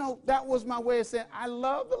 you know, that was my way of saying, I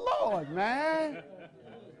love the Lord, man.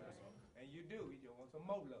 And you do. You just want some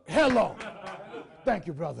more love. Hello. Thank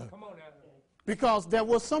you, brother. Come on now. Because there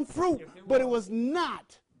was some fruit, but it was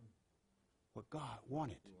not what God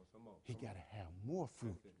wanted. He got to have more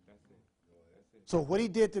fruit. So what he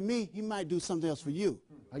did to me, he might do something else for you.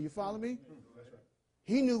 Are you following me?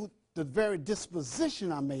 He knew the very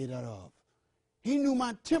disposition I'm made out of. He knew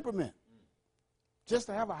my temperament. Just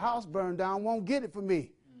to have a house burned down won't get it for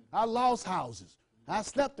me. I lost houses. I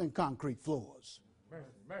slept in concrete floors. Mercy,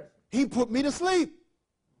 mercy. He put me to sleep.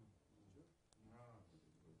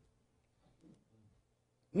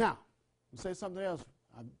 Now, let's say something else.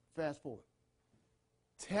 I fast forward.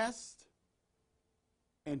 Tests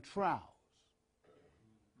and trials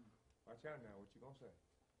Watch out now. What you going to say?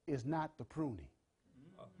 is not the pruning.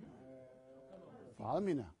 Follow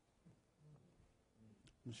me now.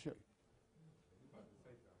 Let me show you.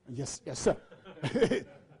 Yes, yes, sir. Did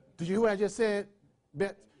you hear what I just said?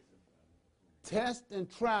 Tests and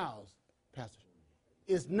trials, Pastor,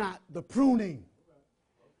 is not the pruning.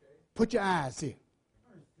 Put your eyes here.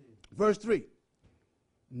 Verse 3.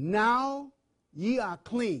 Now ye are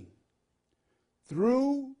clean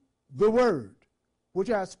through the word which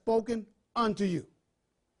I have spoken unto you.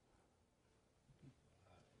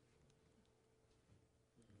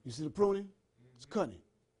 You see the pruning? It's cutting.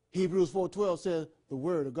 Hebrews 4:12 says the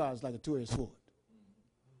word of God is like a two-edged sword.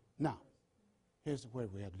 Now, here's where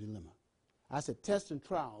we have the dilemma. I said tests and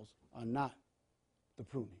trials are not the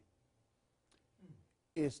pruning.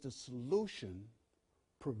 It's the solution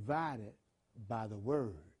provided by the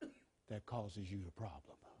word that causes you the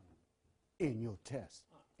problem in your test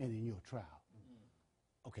and in your trial.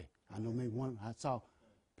 Okay, I know maybe one, I saw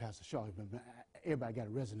Pastor Shaw, but everybody got to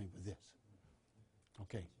resonate with this.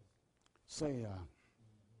 Okay, say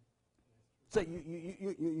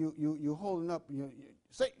you holding up,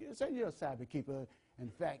 say you're a Sabbath keeper, and in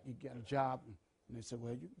fact you got a job, and they say,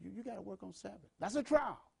 well, you got to work on Sabbath. That's a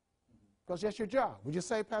trial, because that's your job. Would you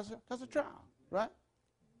say, Pastor, that's a trial, right?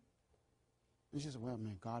 And she said, well,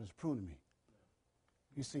 man, God is pruning me.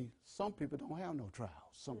 You see, some people don't have no trials,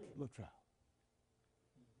 some little trial.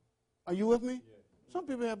 Are you with me? Some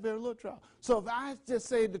people have very little trial. So if I just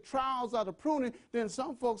say the trials are the pruning, then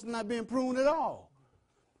some folks are not being pruned at all.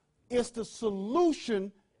 It's the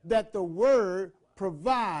solution that the word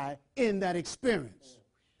provide in that experience.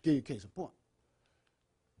 Give you a case in point.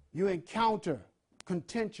 You encounter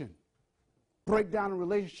contention, breakdown in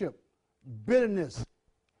relationship, bitterness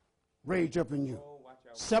rage up in you,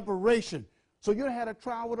 separation. So you had a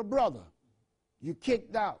trial with a brother. You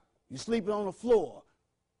kicked out. You sleeping on the floor.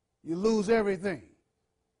 You lose everything.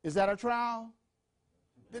 Is that a trial?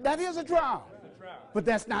 That is a trial. But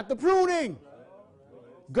that's not the pruning.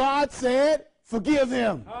 God said, forgive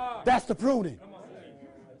him. That's the pruning.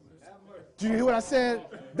 Do you hear what I said?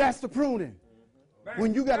 That's the pruning.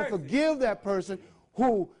 When you got to forgive that person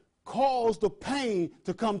who caused the pain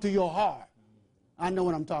to come to your heart. I know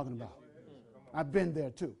what I'm talking about. I've been there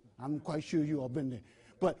too. I'm quite sure you all been there.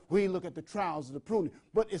 But we look at the trials of the pruning.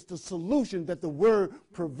 But it's the solution that the word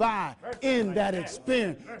provide in that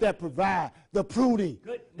experience that provide the pruning.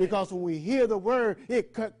 Because when we hear the word,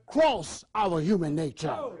 it cut across our human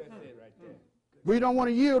nature. We don't want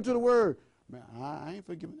to yield to the word. Man, I ain't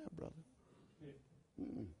forgiving that brother.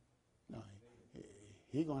 No,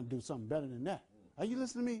 he going to do something better than that. Are you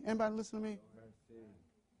listening to me? Anybody listening to me?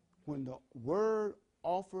 When the word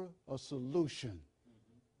offer a solution,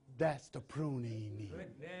 that's the pruning you need.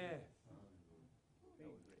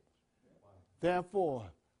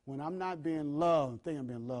 Therefore, when I'm not being loved, think I'm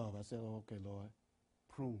being loved, I said, oh, okay, Lord,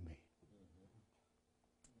 prune me.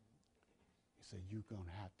 He said, you're going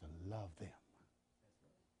to have to love them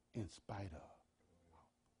in spite of.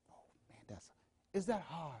 Oh, man, is that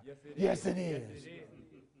hard? Yes, it is. Yes, it is.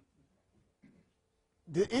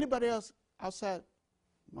 Did anybody else outside,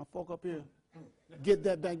 my folk up here, get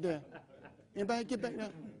that back there? Anybody get back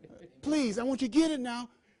there? Please, I want you to get it now.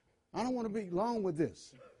 I don't want to be long with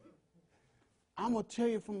this. I'm going to tell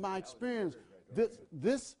you from my experience,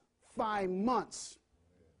 this 5 months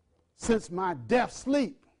since my death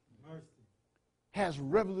sleep has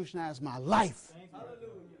revolutionized my life.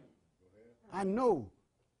 I know.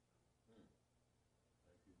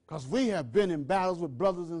 Because we have been in battles with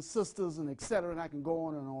brothers and sisters and et cetera, and I can go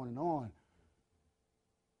on and on and on.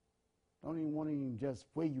 Don't even want to even just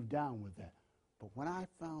weigh you down with that. But when I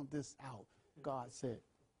found this out, God said,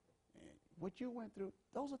 what you went through,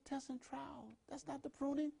 those are tests and trials. That's not the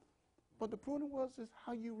pruning. But the pruning is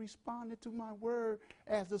how you responded to my word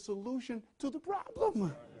as the solution to the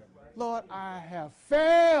problem. Lord, I have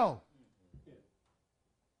failed.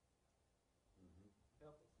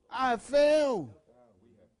 I failed.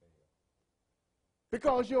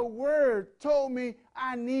 Because your word told me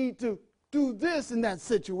I need to do this in that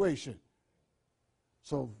situation.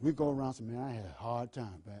 So we go around and say, man, I had a hard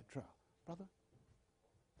time, bad trial. Brother,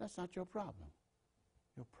 that's not your problem.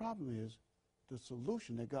 Your problem is the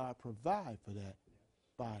solution that God provides for that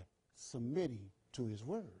by submitting to his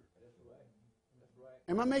word.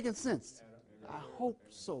 Am I making sense? I hope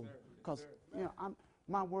so, because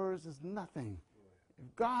my words is nothing.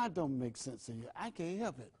 If God don't make sense in you, I can't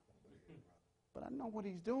help it. But I know what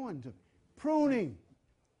he's doing to me. Pruning.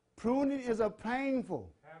 Pruning is a painful.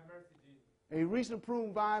 Have mercy, Jesus. A recent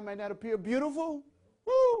pruned vine may not appear beautiful.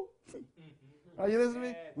 Woo! Are you listening to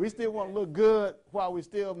me? We still want to look good while we're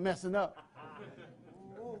still messing up.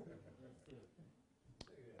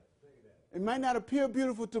 It might not appear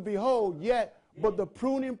beautiful to behold yet, but the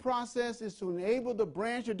pruning process is to enable the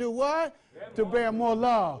branch to do what? To bear more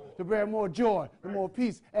love, to bear more joy, and more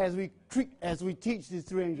peace as we teach these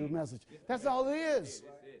three angels' message. That's all it is.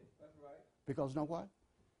 Because you know what?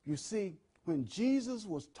 You see, when Jesus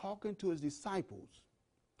was talking to his disciples,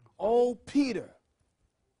 old Peter,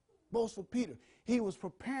 boastful Peter, he was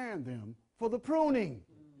preparing them for the pruning.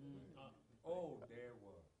 Oh, there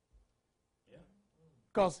was.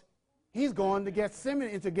 Because he's going to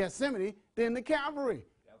Gethsemane, then to Calvary.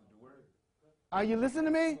 That was the word. Are you listening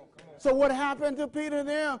to me? So what happened to Peter and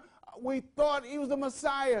them? We thought he was the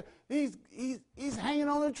Messiah. He's hanging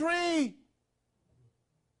on a tree.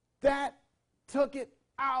 That took it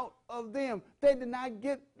out of them. They did not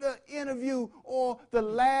get the interview or the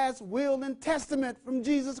last will and testament from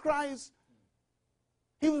Jesus Christ.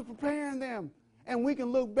 He was preparing them. And we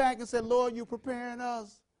can look back and say, Lord, you're preparing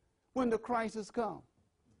us when the crisis comes.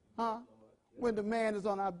 Huh? When the man is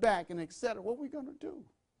on our back and etc. What are we going to do?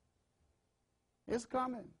 It's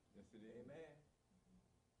coming. Yes, it is. Amen.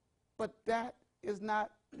 But that is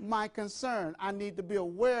not my concern. I need to be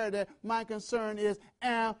aware that my concern is,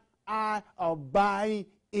 am I abiding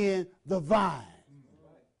in the vine?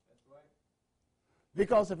 That's right.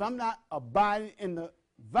 Because if I'm not abiding in the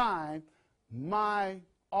vine, my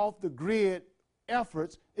off-the-grid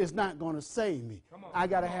efforts is not going to save me. I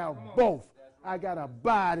got to have both. I got to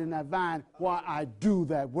abide in that vine while I do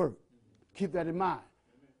that work. Keep that in mind.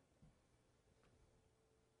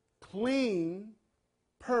 Clean,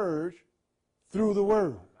 purge through the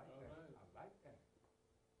word.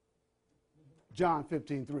 John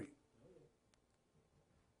 15:3.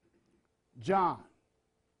 John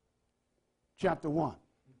chapter 1.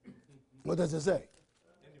 What does it say?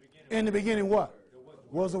 In the beginning what?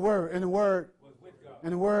 Was the word. And the word.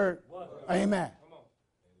 And the word. Amen.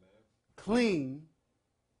 Clean,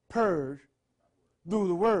 purge through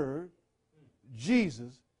the word.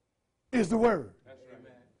 Jesus is the word. That's right.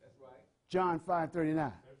 That's right. John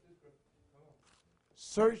 5:39.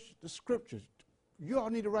 Search the scriptures. You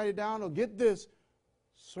all need to write it down or get this.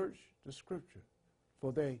 Search the scripture,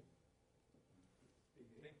 for they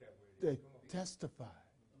testify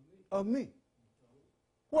of me.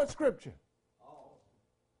 What scripture?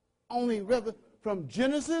 Only from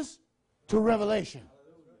Genesis to Revelation.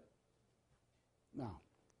 Now,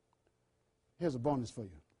 here's a bonus for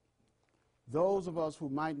you. Those of us who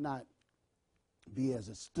might not be as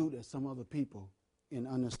astute as some other people in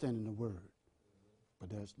understanding the word,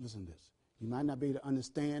 but listen to this. You might not be able to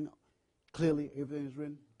understand clearly everything is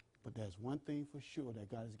written, but there's one thing for sure that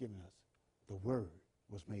God has given us. The word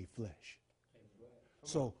was made flesh.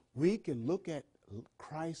 So we can look at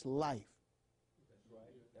Christ's life. That's right.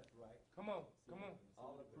 That's right. Come on. Come on.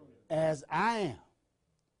 All the proof. As I am.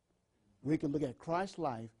 We can look at Christ's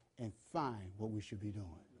life and find what we should be doing.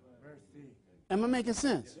 Mercy. Am I making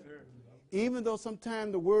sense? Yes, sir. Even though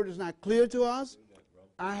sometimes the word is not clear to us,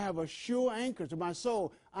 I have a sure anchor to my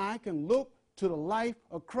soul. I can look to the life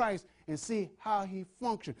of Christ and see how he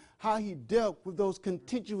functioned, how he dealt with those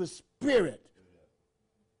contentious spirit,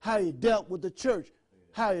 how he dealt with the church,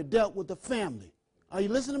 how he dealt with the family. Are you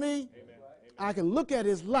listening to me? Amen. I can look at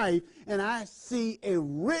his life and I see a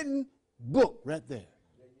written book right there.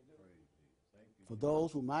 For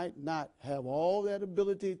those who might not have all that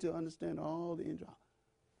ability to understand all the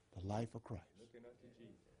life of Christ.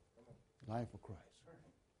 Life of Christ.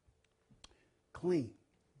 Clean.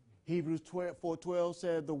 Hebrews 4:12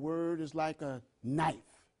 said the word is like a knife.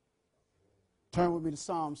 Turn with me to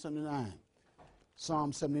Psalm 79.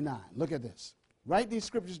 Psalm 79. Look at this. Write these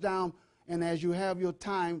scriptures down, and as you have your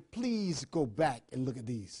time, please go back and look at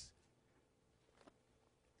these.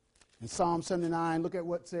 In Psalm 79, look at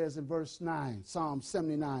what it says in verse 9. Psalm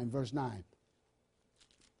 79, verse 9.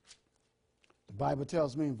 The Bible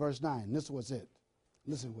tells me in verse 9, this was it.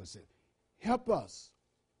 Listen to what it said. Help us,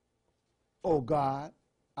 O God,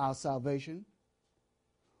 our salvation,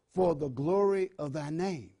 for the glory of thy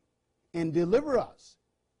name, and deliver us,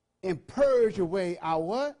 and purge away our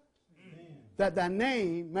what? That thy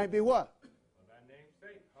name might be what?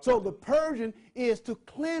 So the purging is to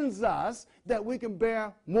cleanse us that we can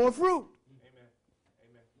bear more fruit. Amen.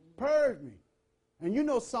 Amen. Purge me. And you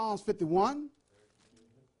know Psalms 51.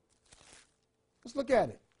 Let's look at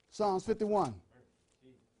it. Psalms 51.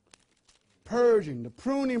 Purging, the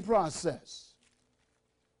pruning process.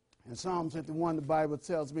 In Psalms 51, the Bible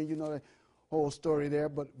tells me, you know the whole story there,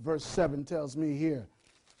 but verse 7 tells me here.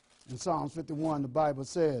 In Psalms 51, the Bible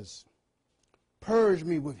says, purge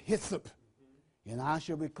me with hyssop, and I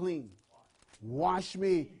shall be clean. Wash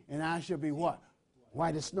me, and I shall be what?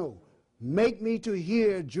 White as snow. Make me to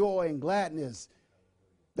hear joy and gladness,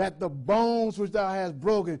 that the bones which thou hast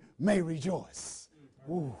broken may rejoice.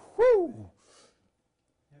 Ooh, whoo.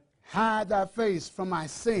 Hide thy face from my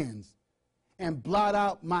sins, and blot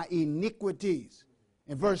out my iniquities.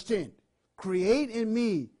 In verse 10, create in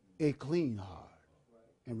me a clean heart,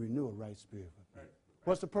 and renew a right spirit within me.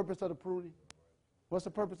 What's the purpose of the pruning? What's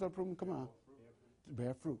the purpose of the pruning? Come on. To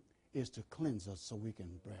bear fruit is to cleanse us so we can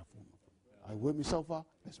bear fruit. Are you with me so far?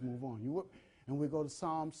 Let's move on. You and we go to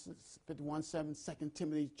Psalms 51:7, 2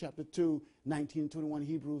 Timothy chapter 2, 19, 21,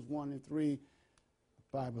 Hebrews 1 and 3.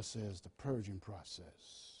 The Bible says the purging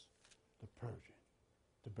process, the purging,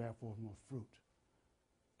 to bear forth more fruit.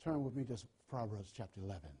 Turn with me to Proverbs chapter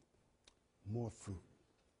 11. More fruit,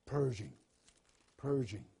 purging,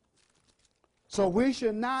 purging. So we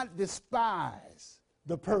should not despise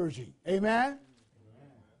the purging. Amen?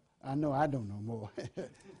 I know I don't know more.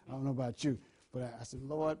 I don't know about you. But I said,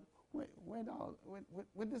 Lord, when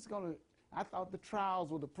this going to, I thought the trials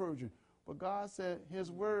were the purging. But God said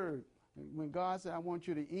his word. When God said, I want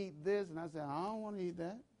you to eat this, and I said, I don't want to eat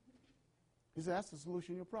that. He said, that's the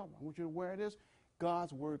solution to your problem. I want you to wear this.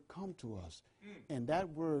 God's word come to us. And that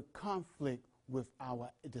word conflict with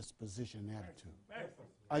our disposition and attitude.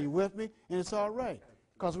 Are you with me? And it's all right.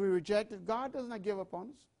 Because we rejected. God does not give up on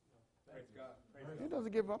us. He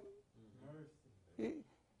doesn't give up.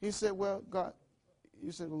 He said, well, God,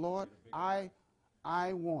 he said, Lord, I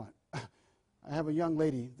want. I have a young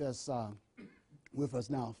lady that's with us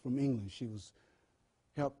now from England. She was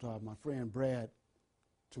helped my friend Brad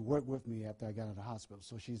to work with me after I got out of the hospital.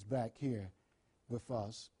 So she's back here with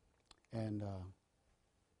us. And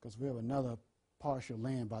because we have another partial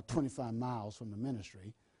land about 25 miles from the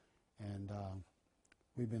ministry. And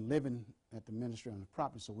we've been living at the ministry on the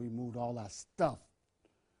property, so we moved all our stuff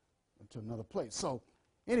to another place. So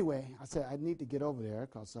anyway, I said I need to get over there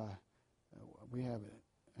because we had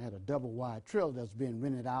a double wide trailer that's being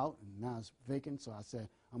rented out, and now it's vacant. So I said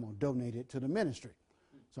I'm going to donate it to the ministry.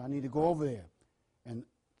 So I need to go over there. And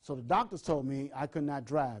so the doctors told me I could not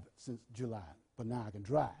drive since July, but now I can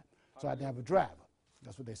drive. So I had to have a driver.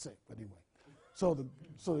 That's what they say. But anyway, so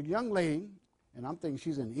the young lady, and I'm thinking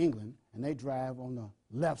she's in England, and they drive on the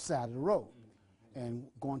left side of the road. And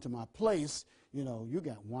going to my place, you know, you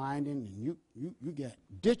got winding and you got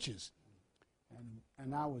ditches.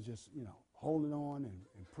 And I was just, you know, holding on and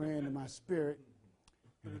praying in my spirit,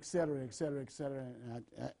 and et cetera, et cetera, et cetera. And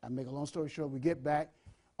I make a long story short, we get back.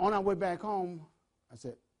 On our way back home, I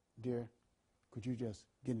said, dear, could you just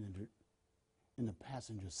get in the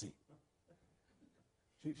passenger seat?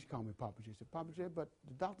 She called me Papa J. She said, Papa J, but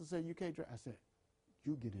the doctor said you can't drive. I said,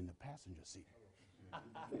 you get in the passenger seat.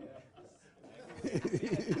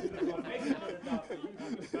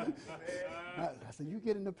 I said, you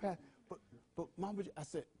get in the passenger. But Mama J, I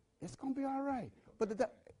said, it's going to be all right. But I said,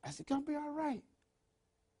 it's going to be all right.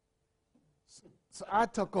 So I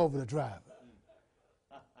took over the driver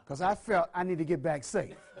because I felt I need to get back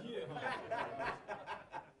safe.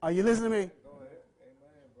 Are you listening to me? Go ahead.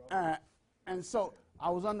 Amen, bro. And so I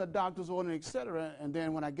was under the doctor's order, et cetera, and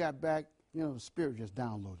then when I got back, you know, the Spirit just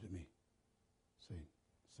downloaded me. See,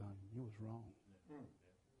 son, you was wrong.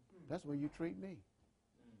 That's the way you treat me.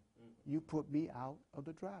 You put me out of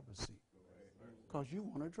the driver's seat because you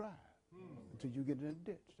want to drive until you get in the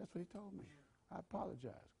ditch. That's what he told me. I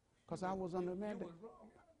apologize because I was under mandate.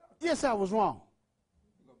 Yes, I was wrong.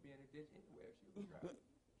 You're going to be in the ditch anyway if she was driving.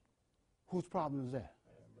 Whose problem is that?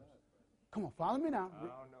 Come on, follow me now. I don't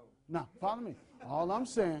know. Now, follow me. All I'm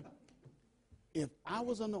saying, if I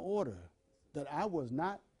was under order that I was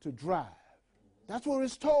not to drive, that's what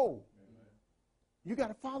it's told. You got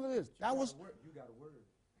to follow this. That was. You got a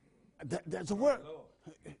word. That's a word.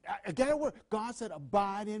 I got a word. God said,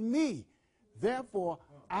 abide in me. Therefore,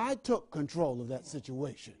 I took control of that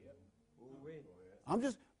situation. I'm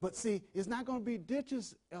just, but see, it's not going to be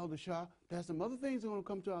ditches, Elder Shaw. There's some other things that are going to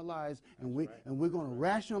come to our lives, and we're going to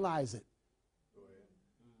rationalize it.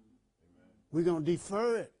 We're going to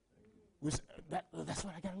defer it. That's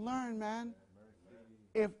what I got to learn, man.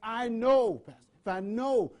 If I know, Pastor, if I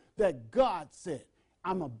know that God said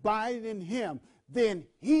I'm abiding in him, then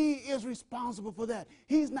he is responsible for that.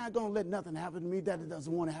 He's not going to let nothing happen to me that it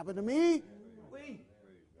doesn't want to happen to me.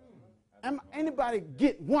 Anybody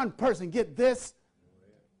get one person get this?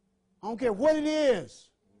 I don't care what it is.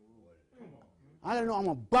 I don't know, I'm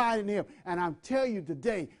abiding in him. And I'm telling you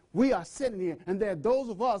today, we are sitting here, and there are those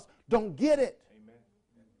of us don't get it.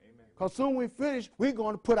 Because soon we finish, we're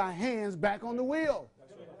going to put our hands back on the wheel.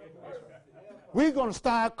 We're going to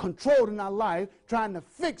start controlling our life, trying to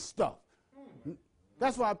fix stuff.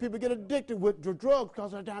 That's why people get addicted with drugs,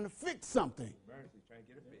 because they're trying to fix something.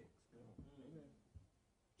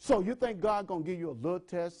 So you think God's going to give you a little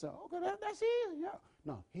test? So, okay, that's easy. Yeah.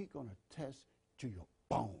 No, he's going to test to your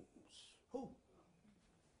bones. Who?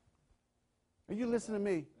 Are you listening to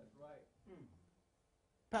me? That's right.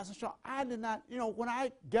 Pastor Shaw, I did not, when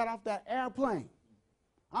I got off that airplane,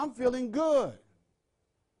 I'm feeling good.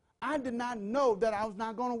 I did not know that I was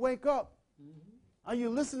not going to wake up. Are you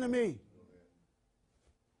listening to me?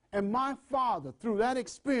 And my Father, through that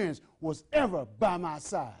experience, was ever by my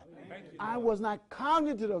side. I was not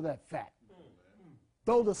cognizant of that fact.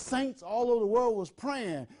 Though the saints all over the world was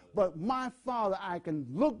praying, but my Father, I can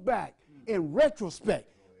look back in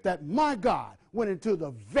retrospect that my God went into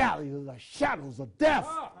the valley of the shadows of death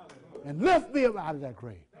and lifted me up out of that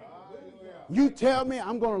grave. You tell me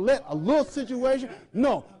I'm going to let a little situation?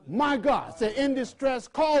 No, my God said, in distress,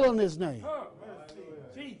 call on his name.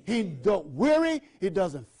 He don't weary, he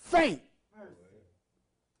doesn't faint.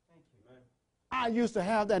 I used to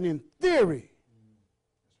have that in theory,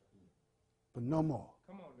 but no more.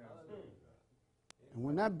 And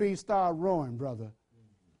when that beast started roaring, brother,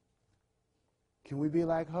 can we be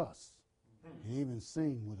like us and even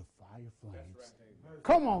sing with the fire flames?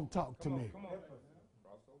 Come on, talk to me.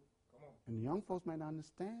 And the young folks might not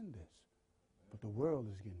understand this, but the world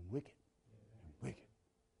is getting wicked and wicked.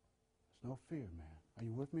 There's no fear, man. Are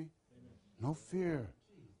you with me? No fear.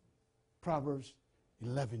 Proverbs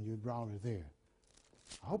 11, you brought it there.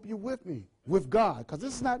 I hope you're with me, with God, because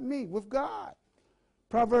this is not me, with God.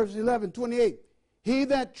 Proverbs 11:28. He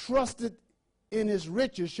that trusteth in his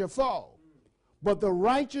riches shall fall, but the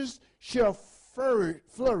righteous shall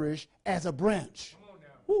flourish as a branch.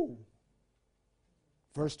 Woo.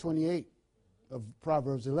 Verse 28 of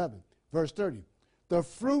Proverbs 11. Verse 30. The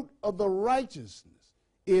fruit of the righteousness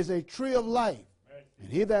is a tree of life,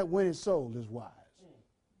 and he that winneth soul is wise.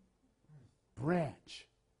 Branch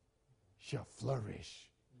shall flourish.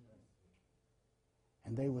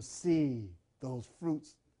 And they will see those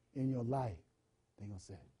fruits in your life. They're going to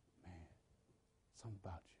say, man, something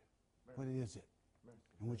about you. What is it?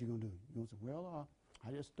 And what you going to do? You're going to say, well,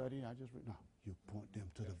 I just studied, I just read. No, you point them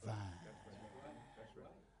to the vine. That's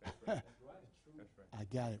right. I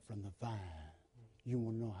got it from the vine. You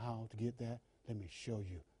want to know how to get that? Let me show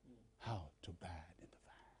you how to abide in the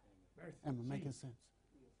vine. Am I making sense?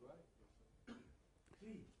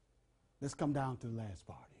 Let's come down to the last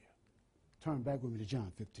part here. Turn back with me to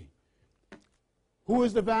John 15. Who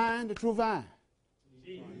is the vine, the true vine?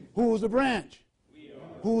 Jesus. Who is the branch?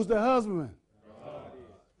 Who's the husbandman?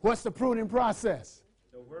 What's the pruning process?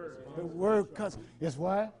 The word. The word, because it's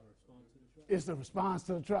what? It's the response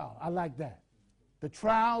to the trial. I like that. The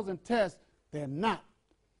trials and tests, they're not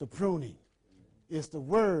the pruning. It's the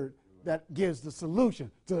word that gives the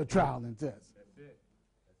solution to the trial and test.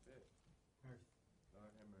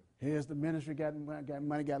 Here's the ministry, got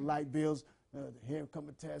money, got light bills. Here come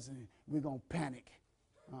a test, and we're going to panic.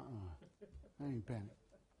 I ain't panic.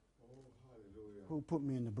 Who put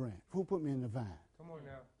me in the branch? Who put me in the vine? Come on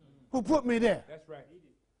now. Who put me there? That's right.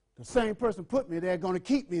 The same person put me there going to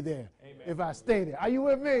keep me there. Amen. If I stay there. Are you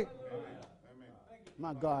with me? Amen.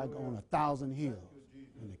 My God on 1,000 hills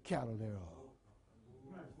and the cattle thereof.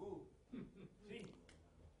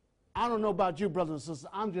 I don't know about you, brothers and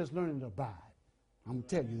sisters. I'm just learning to abide. I'm going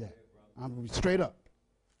to tell you that. I'm going to be straight up.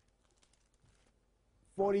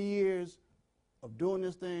 40 years of doing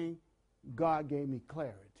this thing, God gave me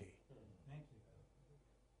clarity. Thank you.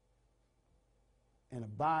 And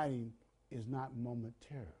abiding is not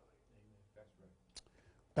momentarily. That's right.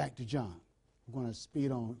 Back to John. I'm going to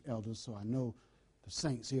speed on, elders, so I know the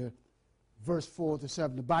saints here. Verse 4 to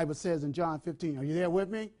 7. The Bible says in John 15, are you there with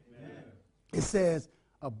me? Amen. It says,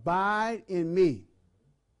 abide in me,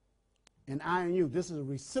 and I in you. This is a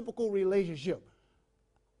reciprocal relationship.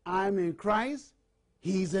 I'm in Christ,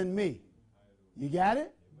 he's in me. You got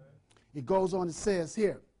it? Amen. It goes on, it says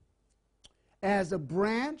here, as a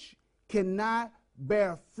branch cannot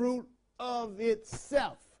bear fruit of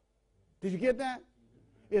itself. Did you get that?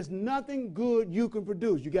 It's nothing good you can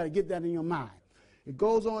produce. You got to get that in your mind. It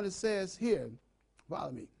goes on, it says here,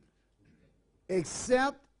 follow me,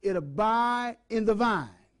 except it abide in the vine.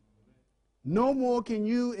 No more can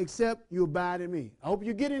you except you abide in me. I hope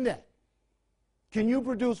you're getting that. Can you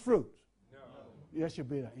produce fruit? No. Yes, you'll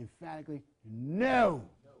be emphatically no.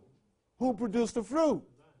 Who produced the fruit?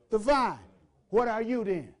 The vine. What are you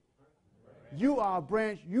then? You are a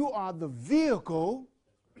branch. You are the vehicle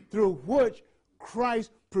through which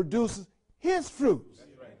Christ produces his fruits.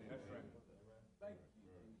 That's right. That's right.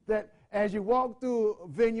 That as you walk through a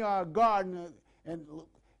vineyard garden and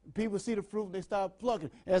people see the fruit, they start plucking.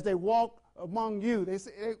 As they walk among you, they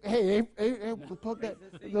say, hey, pluck that.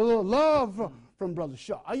 The little love from Brother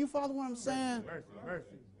Shaw. Are you following what I'm saying? Mercy, mercy.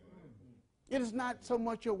 It is not so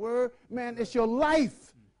much your word, man, it's your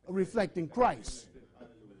life reflecting Christ.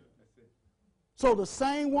 So the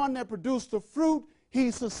same one that produced the fruit,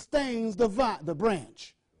 he sustains the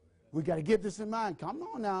branch. We got to get this in mind. Come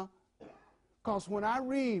on now. Because when I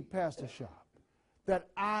read, Pastor Sharp, that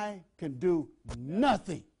I can do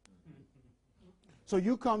nothing. So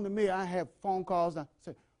you come to me, I have phone calls, I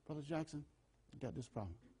say, Brother Jackson, you got this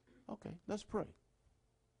problem. Okay, let's pray.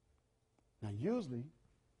 Now usually,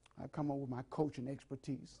 I come up with my coaching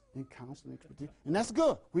expertise and counseling expertise, and that's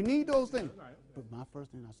good. We need those things. But my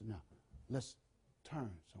first thing, I said, now, let's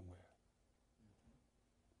turn somewhere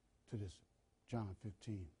to this John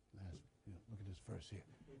 15. Look at this verse here.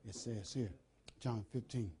 It says here, John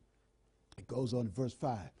 15. It goes on to verse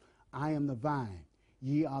 5. I am the vine,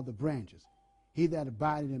 ye are the branches. He that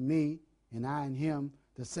abideth in me, and I in him,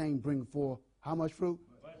 the same bring forth how much fruit?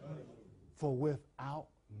 For without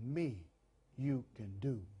me, you can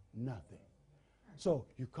do nothing. So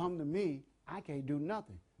you come to me, I can't do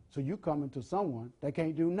nothing. So you come into someone that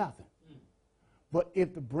can't do nothing. But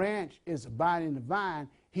if the branch is abiding in the vine,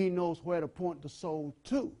 he knows where to point the soul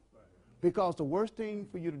to. Because the worst thing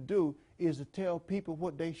for you to do is to tell people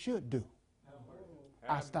what they should do.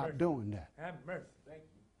 I stopped doing that. Have mercy. Thank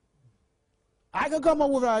you. I can come up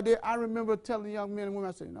with an idea. I remember telling young men and women,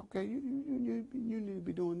 I said, okay, you need to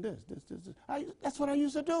be doing this. That's what I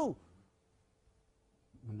used to do.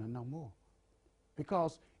 But no more.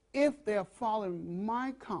 Because if they're following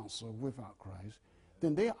my counsel without Christ,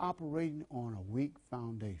 then they're operating on a weak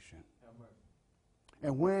foundation.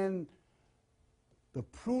 And when the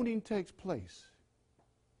pruning takes place,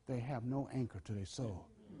 they have no anchor to their soul,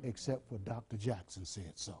 except for Dr. Jackson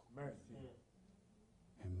said so. Mercy.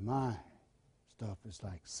 And my stuff is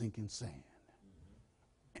like sinking sand.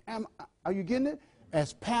 Are you getting it?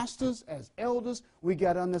 As pastors, as elders, we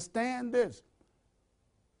got to understand this.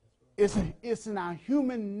 It's in our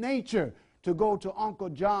human nature to go to Uncle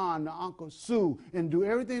John or Uncle Sue and do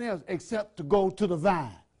everything else except to go to the vine.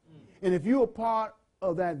 And if you're a part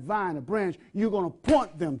of that vine, a branch, you're going to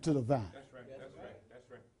point them to the vine. That's right. That's right. That's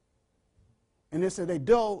right. And they said they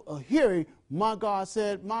dull of hearing. My God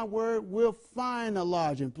said, my word will find a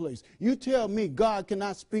lodging place. You tell me God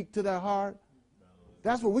cannot speak to that heart?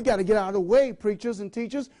 That's what we got to get out of the way, preachers and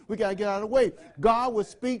teachers. We got to get out of the way. God will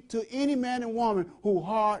speak to any man and woman whose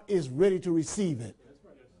heart is ready to receive it.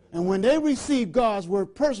 And when they receive God's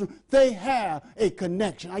word personally, they have a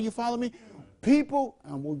connection. Are you following me? People,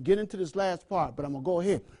 and we'll get into this last part, but I'm going to go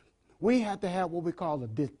ahead. We have to have what we call a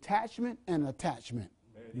detachment and attachment.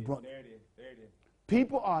 There it is. There it is.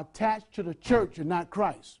 People are attached to the church and not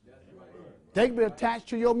Christ. They can be attached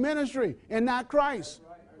to your ministry and not Christ.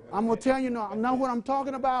 I'm going to tell you now, I know what I'm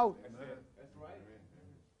talking about.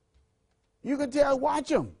 You can tell, watch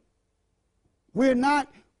them. We're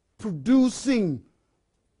not producing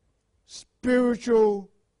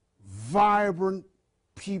spiritual, vibrant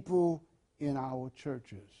people in our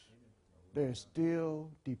churches. They're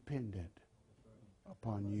still dependent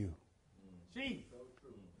upon you.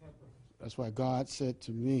 That's why God said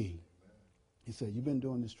to me, he said, you've been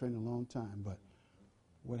doing this training a long time, but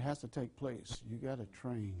what has to take place, you got to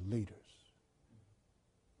train leaders.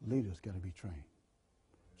 Leaders got to be trained.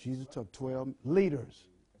 Jesus took 12 leaders,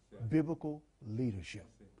 biblical leadership,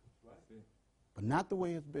 but not the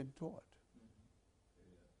way it's been taught.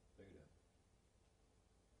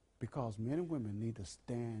 Because men and women need to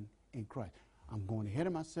stand in Christ. I'm going ahead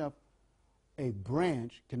of myself. A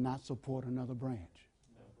branch cannot support another branch.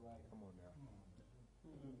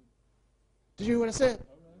 Did you hear what I said?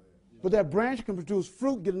 But that branch can produce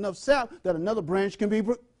fruit, get enough sap that another branch can be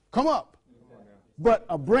come up. But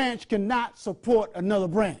a branch cannot support another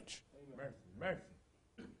branch.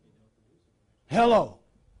 Hello.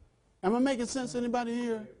 Am I making sense to anybody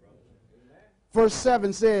here? Verse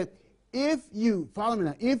 7 said, if you, follow me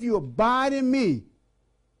now, if you abide in me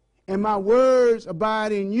and my words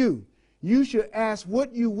abide in you, You should ask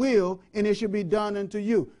what you will, and it should be done unto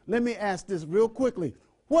you. Let me ask this real quickly.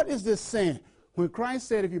 What is this saying? When Christ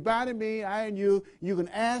said, if you abide in me, I in you, you can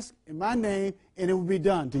ask in my name, and it will be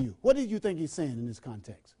done to you. What did you think he's saying in this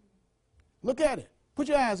context? Look at it. Put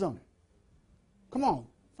your eyes on it. Come on,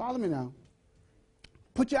 follow me now.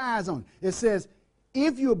 Put your eyes on it. It says,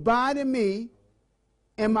 if you abide in me,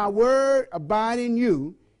 and my word abide in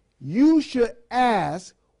you, you should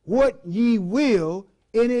ask what ye will,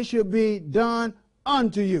 and it should be done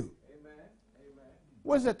unto you. Amen. Amen.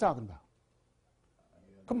 What is that talking about?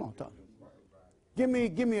 Come on, talk. Give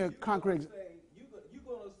me a concrete. You're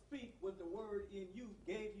going to speak what the word in you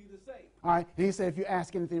gave you to say. All right. And he said, if you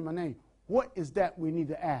ask anything in my name, what is that we need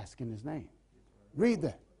to ask in his name? Read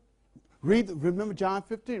that. Remember John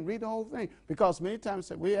 15. Read the whole thing. Because many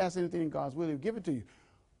times we ask anything in God's will, he'll give it to you.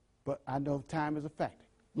 But I know time is a factor.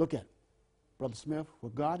 Look at it. Brother Smith,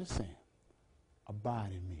 what God is saying,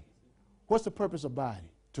 abide in me. What's the purpose of abiding?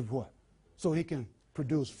 To what? So he can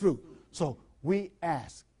produce fruit. So we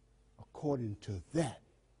ask according to that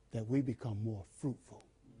we become more fruitful.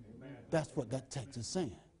 Amen. That's what that text is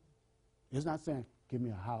saying. It's not saying, give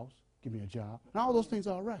me a house, give me a job. And all those things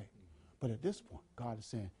are all right. But at this point, God is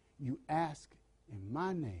saying, you ask in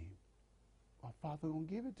my name, my Father going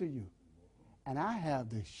to give it to you. And I have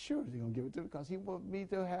the surety he's going to give it to me because he wants me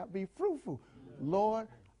to be fruitful. Lord,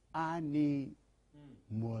 I need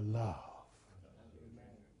more love.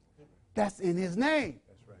 That's in his name.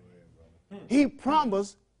 He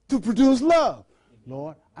promised to produce love.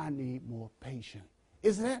 Lord, I need more patience.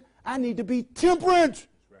 Isn't that? I need to be temperate.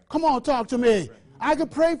 Come on, talk to me. I can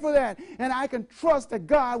pray for that, and I can trust that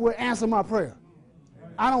God will answer my prayer.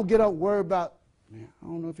 I don't get up worried about, man, I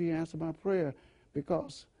don't know if he answered my prayer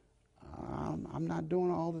because I'm not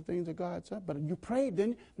doing all the things that God said. But you prayed,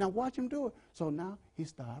 didn't you? Now watch him do it. So now he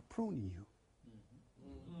started pruning you.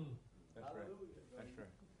 That's right. That's right.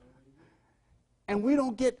 And we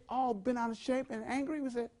don't get all bent out of shape and angry. We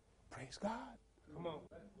say, praise God. Come on.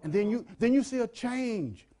 And then you see a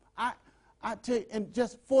change. I tell you, in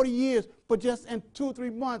just 40 years, but just in 2 or 3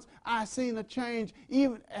 months, I've seen a change.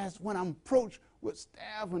 Even as when I'm approached with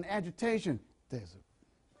staff and agitation, there's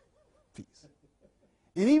a peace.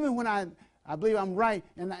 And even when I believe I'm right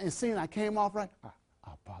and seeing I came off right, I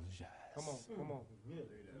apologize. Come on. Come on.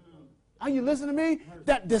 Are you listening to me?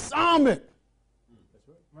 That disarmament.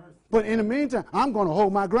 But in the meantime, I'm going to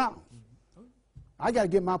hold my ground. I got to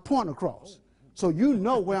get my point across so you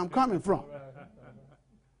know where I'm coming from.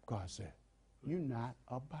 God said, you're not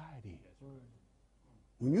abiding.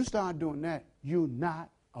 When you start doing that, you're not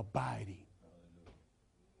abiding.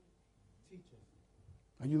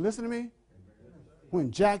 Are you listening to me?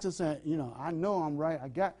 When Jackson said, I know I'm right.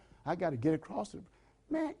 I got to get across to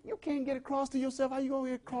man, you can't get across to yourself. How you going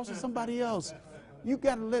to get across to somebody else? You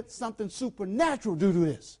got to let something supernatural do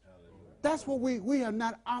this. That's what we have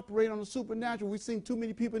not operated on the supernatural. We've seen too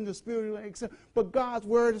many people in the spirit, but God's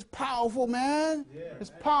word is powerful, man. Yeah.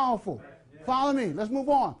 It's powerful. Yeah. Follow me. Let's move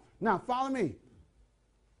on. Now, follow me.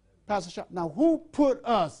 Pastor Shaw. Now, who put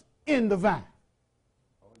us in the vine?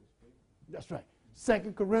 That's right.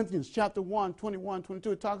 2 Corinthians chapter 1, 21,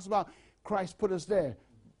 22. It talks about Christ put us there.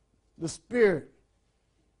 The Spirit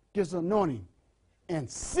gives anointing and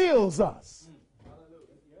seals us.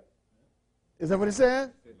 Is that what it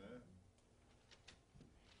says?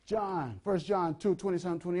 1 John 2,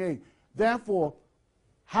 27, 28. Therefore,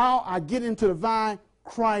 how I get into the vine,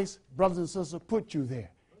 Christ, brothers and sisters, put you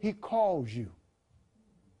there. He calls you.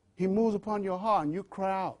 He moves upon your heart, and you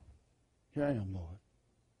cry out, here I am, Lord.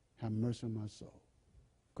 Have mercy on my soul.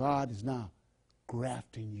 God is now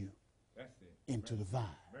grafting you into the vine.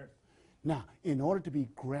 Now, in order to be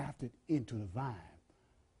grafted into the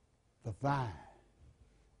vine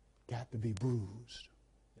got to be bruised.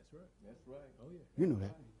 That's right. That's right. Oh, yeah. You know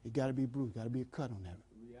that. It got to be bruised. Got to be a cut on that.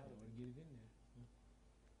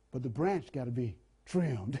 But the branch got to be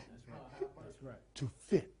trimmed That's right. to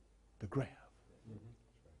fit the graft.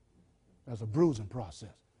 That's a bruising process.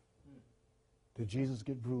 Did Jesus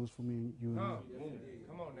get bruised for me and you?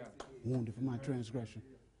 Come on now. Wounded for my transgression.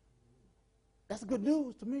 That's good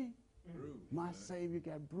news to me. My Savior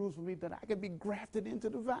got bruised for me that I could be grafted into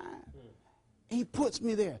the vine. He puts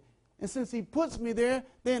me there. And since he puts me there,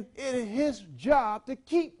 then it is his job to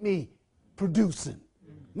keep me producing.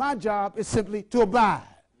 My job is simply to abide.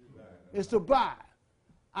 It's to abide.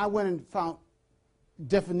 I went and found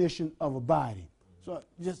definition of abiding. So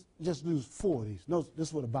just use 4 of these. No, this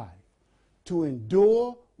is what abiding. To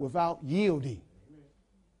endure without yielding.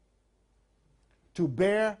 To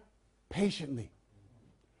bear patiently.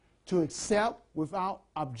 To accept without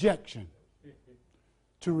objection.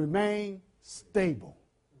 To remain stable.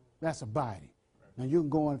 That's abiding. Now you can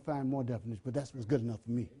go and find more definitions, but that's what's good enough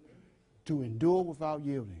for me. To endure without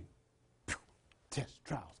yielding. Phew, tests,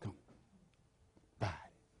 trials come. Abide.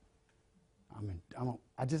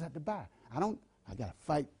 I just have to abide. I got to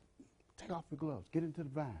fight. Take off your gloves. Get into the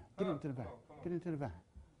vine. Get into the vine. Get into the vine.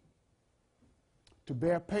 To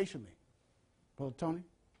bear patiently. Brother Tony,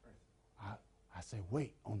 I say,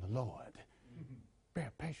 wait on the Lord.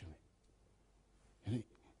 Bear patiently. And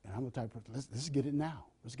I'm the type of person, let's get it now.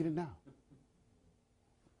 Let's get it now.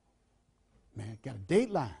 Man, got a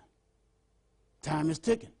dateline. Time is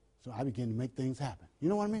ticking. So I begin to make things happen. You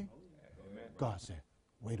know what I mean? Amen. God said,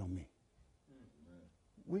 wait on me.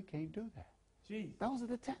 We can't do that. Jeez. Those are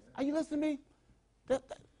the tests. Are you listening to me?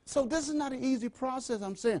 So this is not an easy process,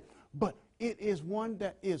 I'm saying. But it is one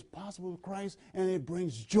that is possible with Christ, and it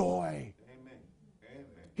brings joy. Amen. Amen.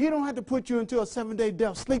 He don't have to put you into a 7-day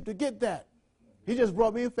death sleep to get that. He just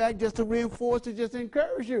brought me, in fact, just to reinforce, to just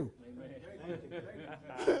encourage you.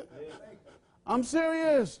 I'm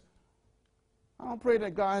serious. I don't pray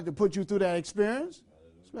that God had to put you through that experience,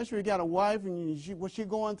 especially if you got a wife and what she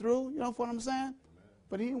going through. You know what I'm saying? Amen.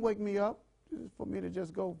 But he didn't wake me up for me to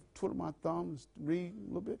just go twiddle my thumbs, read a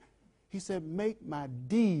little bit. He said, make my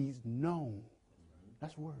deeds known.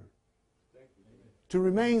 That's the word. To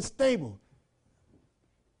remain stable.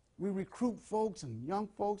 We recruit folks and young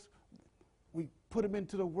folks. We put them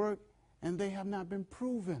into the work, and they have not been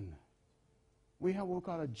proven. We have what we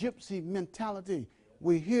call a gypsy mentality.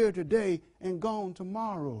 We're here today and gone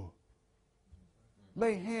tomorrow.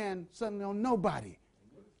 Lay hand suddenly on nobody.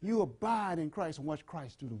 You abide in Christ and watch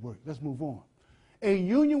Christ do the work. Let's move on. A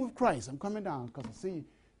union with Christ. I'm coming down because I see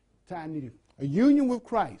time needed. A union with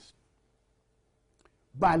Christ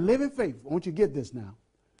by living faith, I want you to get this now,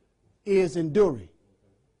 is enduring.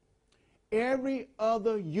 Every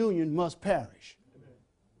other union must perish.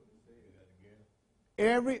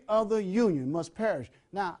 Every other union must perish.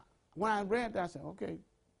 Now, when I read that, I said, okay,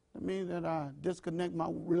 that means that I disconnect my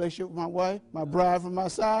relationship with my wife, my bride from my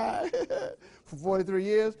side for 43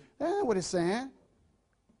 years. That's not what it's saying.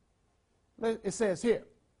 It says here,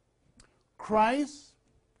 Christ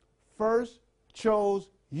first chose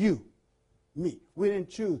you, me. We didn't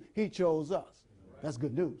choose. He chose us. That's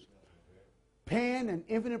good news. Paying an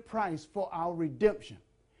infinite price for our redemption.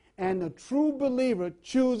 And the true believer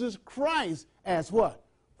chooses Christ as what?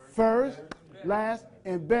 First, last,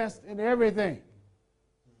 and best in everything.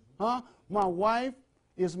 Huh? My wife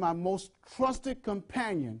is my most trusted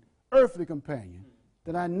companion, earthly companion,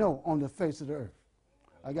 that I know on the face of the earth.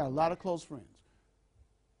 I got a lot of close friends.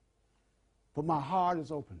 But my heart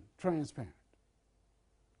is open, transparent.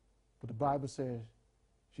 But the Bible says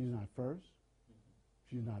she's not first,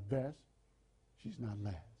 she's not best, she's not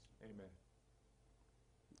last. Amen.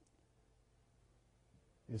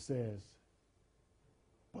 It says,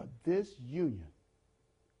 but this union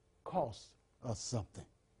costs us something.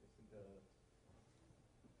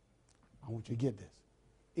 I want you to get this.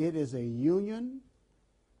 It is a union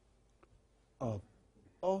of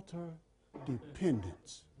utter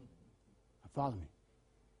dependence. Now follow me.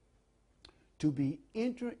 To be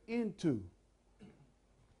entered into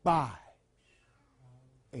by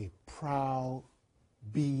a proud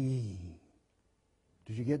being.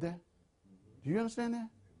 Did you get that? Do you understand that?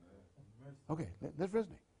 Okay, let's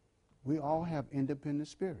resonate. We all have independent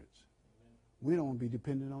spirits. We don't want to be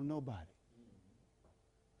dependent on nobody.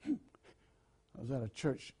 I was at a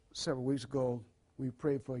church several weeks ago. We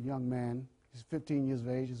prayed for a young man. He's 15 years of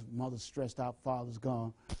age. His mother's stressed out. Father's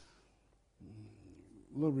gone.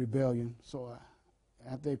 A little rebellion. So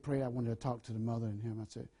after they prayed, I wanted to talk to the mother and him. I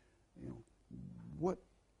said, what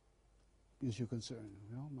is your concern?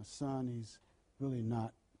 My son, he's really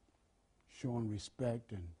not showing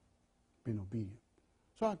respect and being obedient.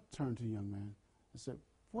 So I turned to the young man and said,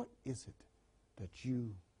 what is it that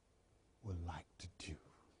you would like to do?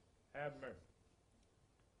 Have mercy.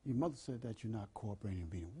 Your mother said that you're not cooperating and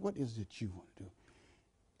obedient. What is it you want to do?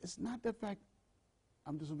 It's not the fact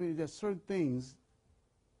I'm disobedient. There's certain things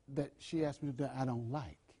that she asked me to do that I don't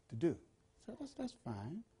like to do. So that's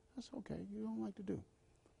fine. That's okay. You don't like to do.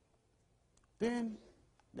 Then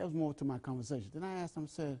there was more to my conversation. Then I asked him,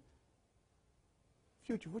 said,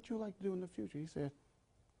 future, what you like to do in the future? He said,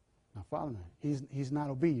 now follow me. He's not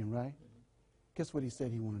obedient, right? Guess what he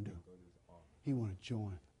said he want to do? He want to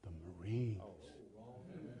join the Marines.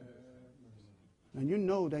 And you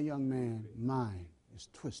know that young man's mind is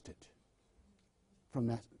twisted from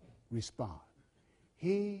that response.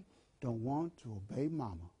 He don't want to obey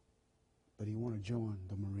mama, but he want to join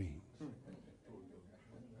the Marines.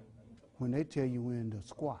 When they tell you when to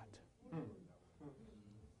squat,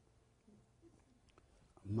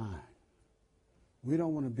 mine. We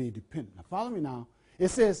don't want to be dependent. Now, follow me now. It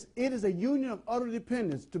says, it is a union of utter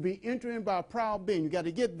dependence to be entered in by a proud being. You got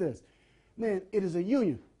to get this. Man, it is a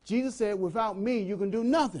union. Jesus said, without me, you can do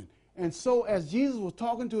nothing. And so as Jesus was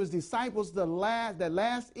talking to his disciples that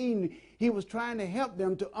last evening, he was trying to help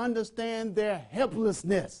them to understand their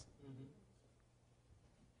helplessness. Mm-hmm.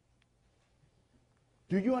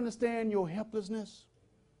 Do you understand your helplessness?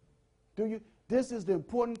 Do you? This is the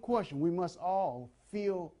important question. We must all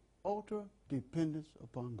feel utter dependence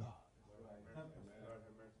upon God.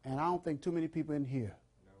 And I don't think too many people in here.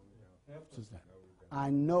 I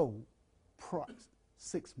know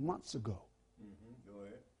 6 months ago,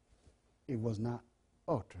 it was not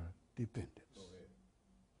utter dependence.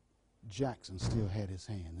 Jackson still had his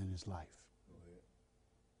hand in his life.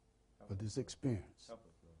 But this experience,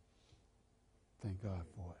 thank God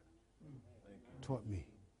for it, taught me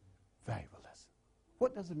valuable lessons.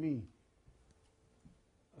 What does it mean?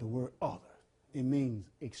 The word other. It means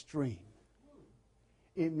extreme.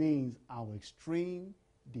 It means our extreme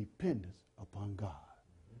dependence upon God.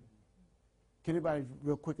 Can anybody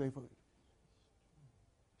real quickly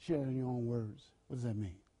share it in your own words? What does that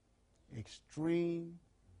mean? Extreme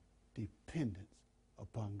dependence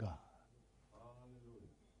upon God.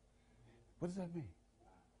 What does that mean?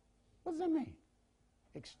 What does that mean?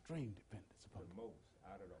 Extreme dependence upon God. The most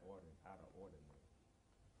out of the ordinary.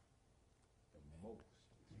 The most.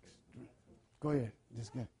 Go ahead.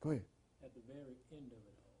 Just go ahead. At the very end of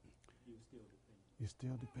it all, you're still dependent. You're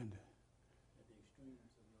still dependent. At the extremes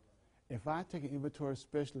of your life. If I take an inventory,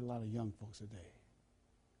 especially a lot of young folks today,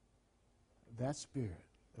 that spirit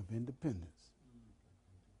of independence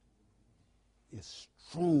is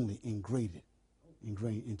strongly ingrained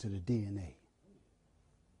into the DNA.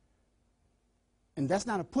 And that's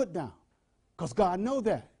not a put down, because God knows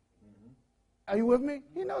that. Are you with me?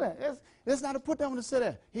 He knows that. That's not a put down to say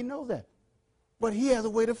that. He knows that. But he has a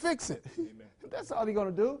way to fix it. That's all he's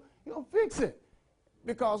going to do. He's going to fix it.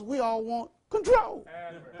 Because we all want control.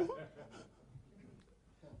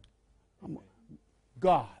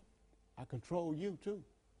 God, I control you too.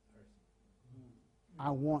 I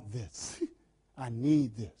want this. I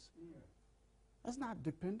need this. That's not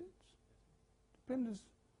dependence. Dependence,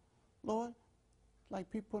 Lord, like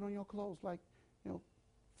people put on your clothes, like,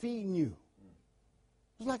 feeding you.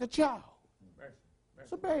 It's like a child.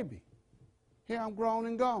 It's a baby. Here I'm grown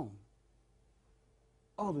and gone.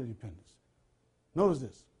 All the dependence. Notice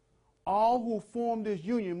this. All who form this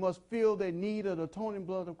union must feel their need of the atoning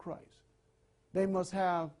blood of Christ. They must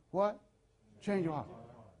have what? Change of heart.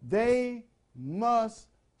 They must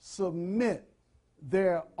submit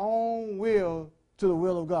their own will to the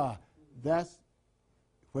will of God. That's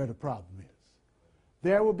where the problem is.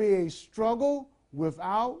 There will be a struggle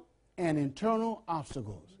without and internal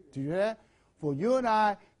obstacles. Do you hear that? For you and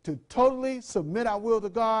I to totally submit our will to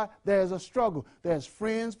God, there's a struggle. There's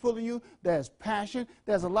friends pulling you. There's passion.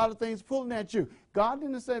 There's a lot of things pulling at you. God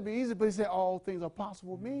didn't say it'd be easy, but he said all things are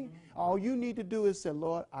possible with me. All you need to do is say,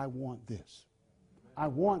 Lord, I want this. I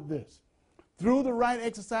want this. Through the right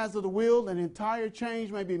exercise of the will, an entire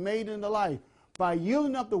change may be made in the life. By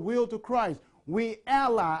yielding up the will to Christ, we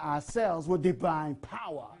ally ourselves with divine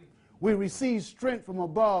power. We receive strength from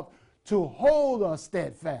above to hold us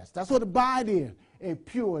steadfast. That's what abide is, a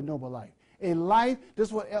pure and noble life. A life, this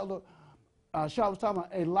is what Elder Shaw was talking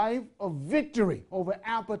about, a life of victory over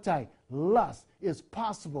appetite, lust is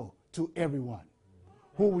possible to everyone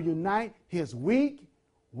who will unite his weak,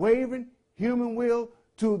 wavering human will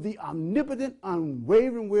to the omnipotent,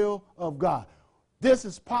 unwavering will of God. This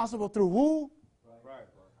is possible through who? Right.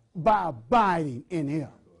 By abiding in him.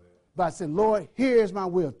 By saying, Lord, here's my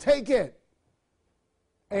will. Take it.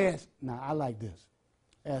 Now, I like this.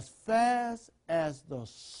 As fast as the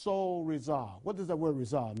soul resolve. What does that word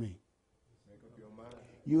resolve mean? Make up your mind.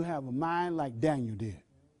 You have a mind like Daniel did.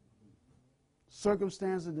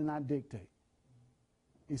 Circumstances did not dictate.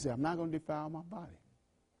 He said, I'm not going to defile my body.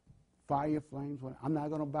 Fire, flames, I'm not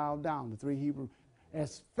going to bow down. The three Hebrew.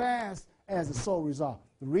 As fast as the soul resolved.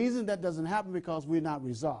 The reason that doesn't happen because we're not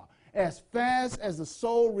resolved. As fast as the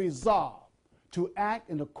soul resolved to act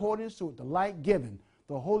in accordance with the light given,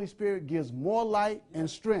 the Holy Spirit gives more light and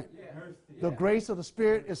strength. The grace of the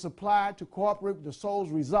Spirit is supplied to cooperate with the soul's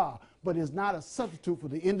resolve, but is not a substitute for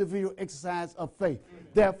the individual exercise of faith.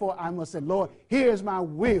 Therefore, I must say, Lord, here's my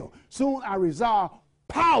will. Soon I resolve,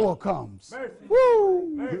 power comes. Mercy. Woo!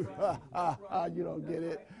 Mercy. You don't get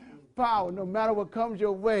it. Power, no matter what comes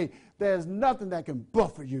your way, there's nothing that can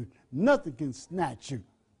buffer you. Nothing can snatch you.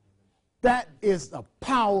 That is the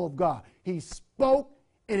power of God. He spoke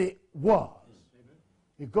and it was.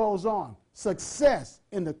 It goes on. Success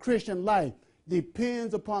in the Christian life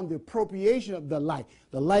depends upon the appropriation of the light.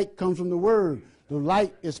 The light comes from the word. The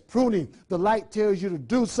light is pruning. The light tells you to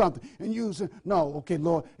do something. And you say, no, okay,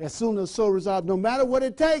 Lord, as soon as the soul resolves, no matter what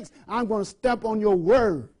it takes, I'm going to step on your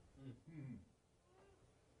word.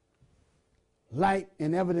 Light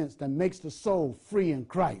and evidence that makes the soul free in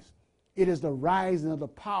Christ. It is the rising of the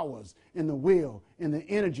powers in the will, in the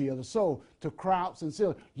energy of the soul to cry out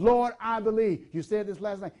sincerely, Lord, I believe. You said this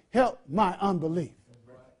last night. Help my unbelief.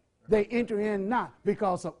 They enter in not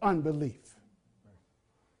because of unbelief.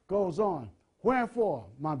 Goes on. Wherefore,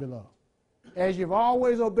 my beloved, as you've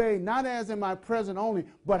always obeyed, not as in my presence only,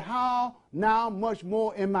 but how now much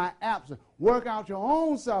more in my absence, work out your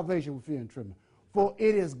own salvation with fear and trembling. For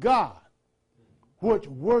it is God which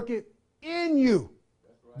worketh in you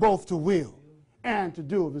both to will and to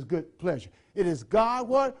do of his good pleasure. It is God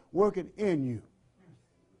what? Working in you.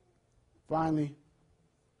 Finally,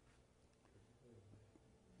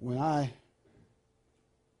 when I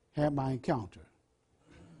had my encounter,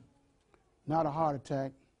 not a heart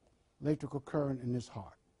attack, electrical current in this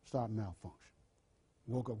heart started malfunction.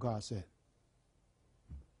 Woke up, God said,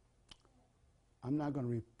 I'm not going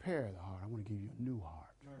to repair the heart. I want to give you a new heart.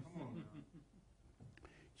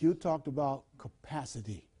 You talked about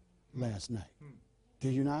capacity last night.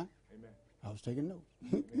 Did you not? Amen. I was taking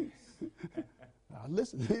notes. Now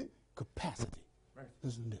listen, capacity. Right.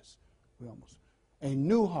 Listen to this. We almost. A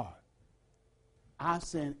new heart. I'm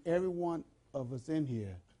saying every one of us in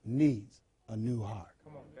here needs a new heart.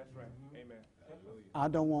 Come on, that's right. Amen. Hallelujah. I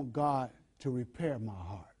don't want God to repair my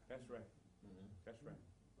heart. That's right. That's right.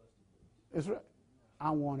 That's right. I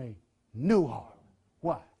want a new heart.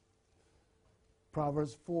 Why?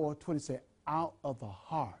 Proverbs 4:20 said, out of the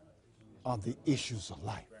heart are the issues of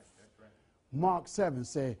life. Mark 7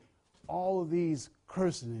 said, all of these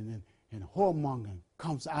cursing and whoremongering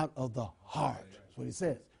comes out of the heart. That's what he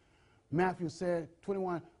says. Matthew said,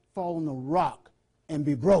 21, fall on the rock and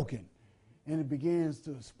be broken. And it begins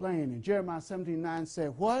to explain. And Jeremiah 17:9 said,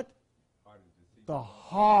 what? The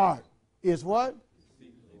heart is what?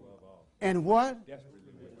 And what?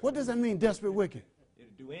 What does that mean, desperate wicked?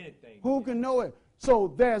 It'll do anything. Who can know it?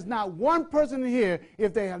 So there's not one person in here,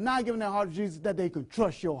 if they have not given their heart to Jesus, that they can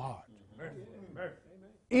trust your heart. Mercy. Mercy.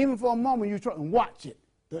 Even for a moment, you try and watch it,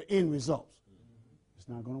 the end results. It's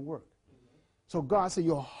not going to work. So God said,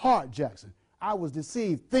 your heart, Jackson. I was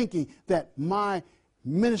deceived thinking that my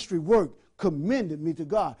ministry work commended me to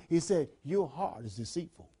God. He said, your heart is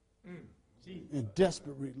deceitful and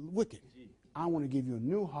desperately wicked. I want to give you a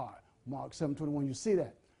new heart. Mark 7:21, you see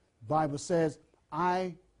that. Bible says,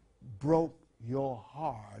 I broke your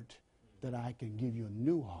heart that I can give you a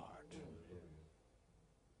new heart.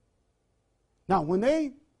 Now, when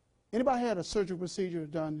anybody had a surgical procedure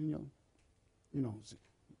done,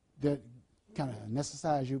 that kind of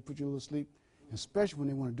anesthetize you, put you a little sleep, especially when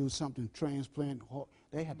they want to do something, transplant,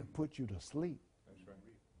 they had to put you to sleep. That's right.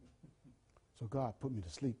 So God put me to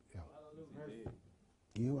sleep.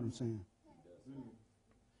 You know what I'm saying?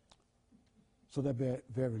 So that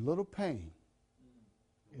very little pain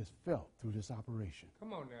is felt through this operation.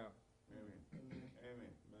 Come on now. Amen. Amen.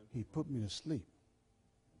 He put me to sleep.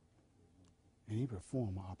 And he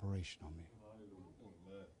performed an operation on me.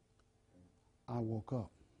 I woke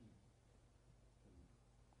up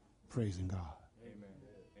praising God. Amen.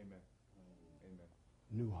 Amen. Amen.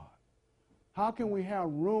 New heart. How can we have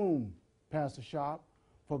room, Pastor Sharp,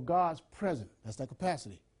 for God's presence, that's the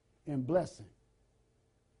capacity, and blessing,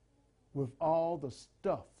 with all the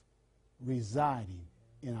stuff residing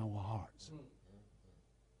in our hearts?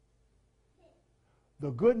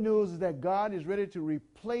 The good news is that God is ready to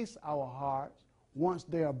replace our hearts once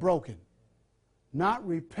they are broken. Not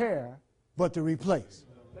repair, but to replace.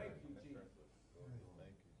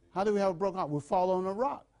 How do we have a broken heart? We fall on a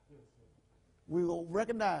rock. We will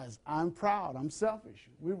recognize, I'm proud, I'm selfish.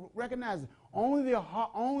 We recognize it. Only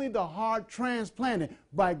the heart transplanted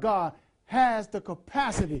by God has the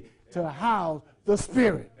capacity to house the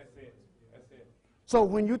Spirit. That's it. That's it. So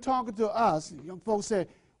when you're talking to us, young folks say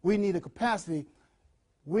we need a capacity,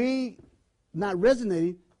 we not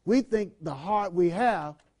resonating, we think the heart we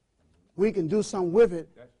have, we can do something with it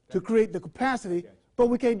to create the capacity, but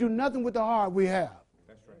we can't do nothing with the heart we have.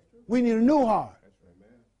 That's right. We need a new heart. That's right,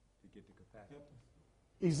 man. To get the capacity.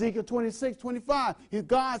 Ezekiel 26:25,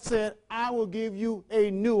 God said, I will give you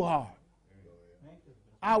a new heart.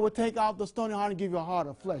 I will take out the stony heart and give you a heart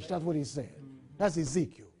of flesh. That's what he said. That's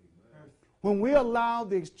Ezekiel. When we allow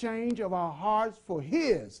the exchange of our hearts for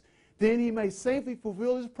his, then he may safely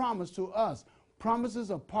fulfill his promise to us. Promises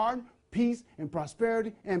of pardon, peace, and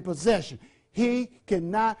prosperity and possession. He could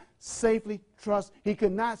not safely trust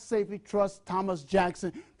Thomas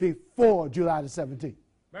Jackson before July the 17th.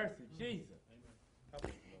 Mercy, Jesus.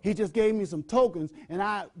 He just gave me some tokens, and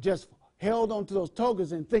I just held on to those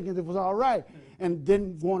tokens and thinking it was all right and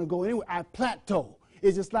didn't want to go anywhere. I plateaued.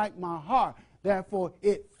 It's just like my heart. Therefore,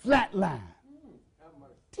 it flatlined.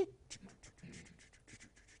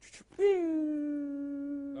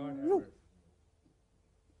 Lord have mercy.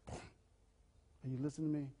 Are you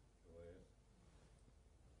listening to me?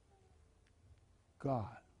 God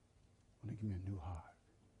want to give me a new heart.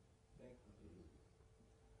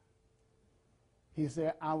 He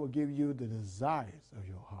said, I will give you the desires of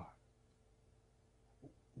your heart.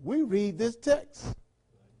 We read this text,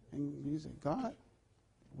 and you say, God,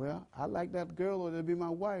 well, I like that girl, or that'll be my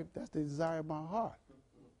wife. That's the desire of my heart.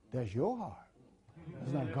 That's your heart.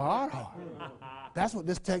 It's not God's heart. That's what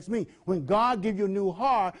this text means. When God gives you a new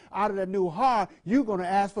heart, out of that new heart, you're going to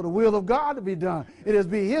ask for the will of God to be done. It is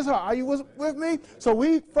be his heart. Are you with me? So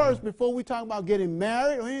we first, before we talk about getting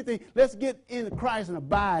married or anything, let's get into Christ and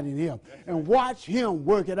abide in him and watch him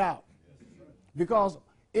work it out. Because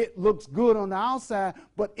it looks good on the outside,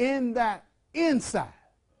 but in that inside,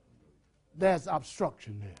 there's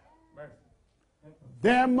obstruction there.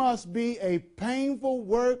 There must be a painful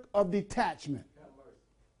work of detachment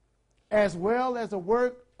as well as a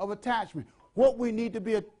work of attachment. What we need to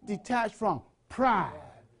be detached from: pride,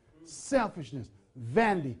 selfishness,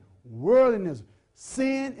 vanity, worldliness.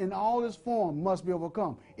 Sin in all its form must be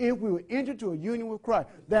overcome. If we will enter into a union with Christ,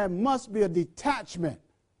 there must be a detachment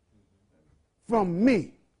from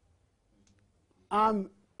me. I'm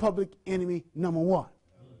public enemy number one.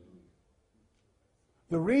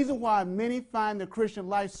 The reason why many find the Christian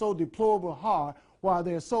life so deplorable hard, while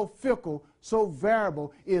they're so fickle, so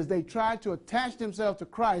variable, is they try to attach themselves to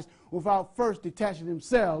Christ without first detaching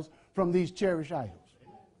themselves from these cherished idols.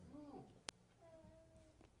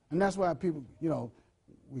 And that's why people,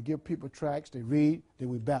 we give people tracts, they read, then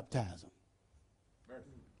we baptize them.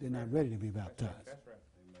 They're not ready to be baptized. That's right.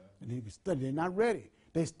 And they study, they're not ready.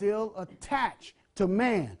 They still attach to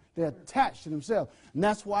man. They're attached to themselves. And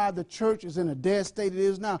that's why the church is in a dead state it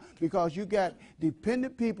is now, because you got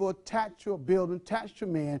dependent people attached to a building, attached to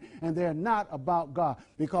man, and they're not about God.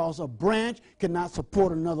 Because a branch cannot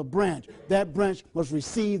support another branch. That branch must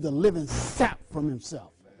receive the living sap from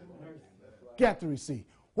himself. Got to receive.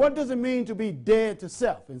 What does it mean to be dead to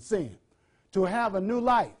self and sin? To have a new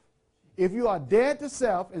life. If you are dead to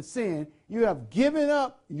self and sin, you have given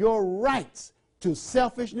up your rights to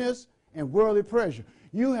selfishness and worldly pleasure.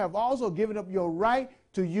 You have also given up your right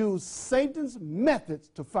to use Satan's methods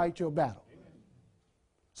to fight your battle.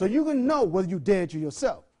 So you can know whether you're dead to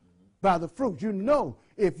yourself by the fruit. You know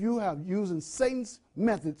if you have using Satan's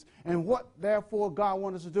methods, and what therefore God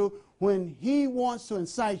wants us to do when he wants to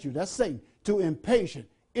incite you, that's Satan, to impatience,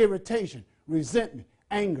 irritation, resentment,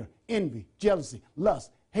 anger, envy, jealousy,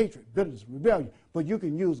 lust, hatred, bitterness, rebellion. But you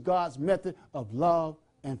can use God's method of love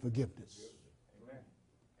and forgiveness. Amen.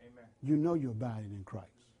 Amen. You know you're abiding in Christ.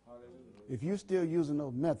 Hallelujah. If you're still using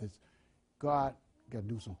those methods, God got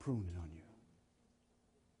to do some pruning on you.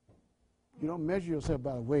 You don't measure yourself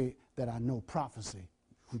by the way that I know prophecy,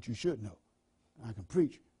 which you should know. I can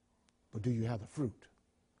preach, but do you have the fruit?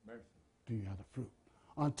 Mercy. Do you have the fruit?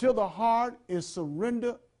 Until the heart is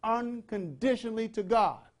surrendered unconditionally to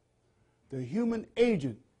God, the human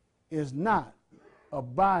agent is not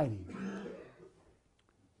abiding.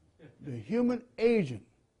 The human agent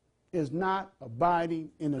is not abiding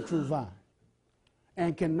in the true vine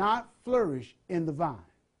and cannot flourish in the vine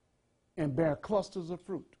and bear clusters of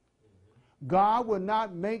fruit. God will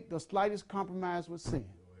not make the slightest compromise with sin.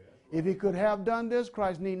 If he could have done this,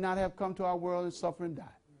 Christ need not have come to our world and suffer and die.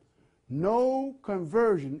 No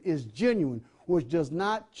conversion is genuine which does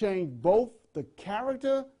not change both the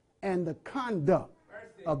character and the conduct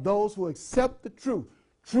of those who accept the truth.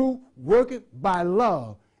 Truth worketh by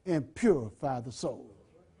love and purify the soul.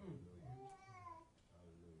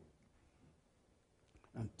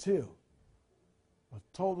 Until a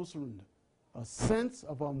total surrender, a sense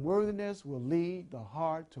of unworthiness will lead the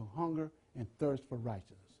heart to hunger and thirst for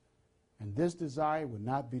righteousness. And this desire will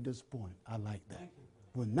not be disappointed. I like that.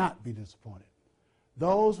 Will not be disappointed.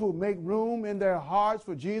 Those who make room in their hearts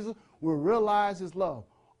for Jesus will realize his love.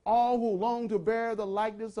 All who long to bear the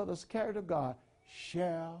likeness of the character of God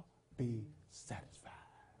shall be satisfied.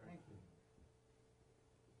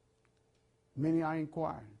 Many are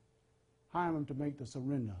inquiring, how am I to make the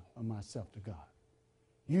surrender of myself to God?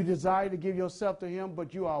 You desire to give yourself to him,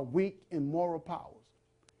 but you are weak in moral powers,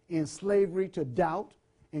 in slavery to doubt,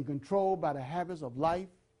 and controlled by the habits of life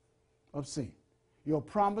of sin. Your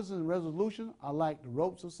promises and resolutions are like the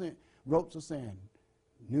ropes of sin. ropes of sand.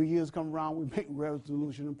 New Year's come around, we make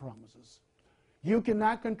resolution and promises. You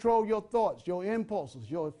cannot control your thoughts, your impulses,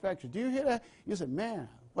 your affections. Do you hear that? You say, man,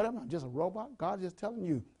 what am I, just a robot? God's just telling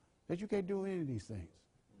you that you can't do any of these things.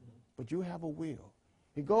 But you have a will.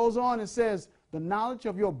 He goes on and says, the knowledge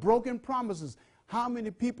of your broken promises. How many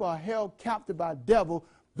people are held captive by the devil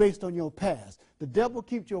based on your past? The devil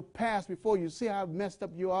keeps your past before you. See how messed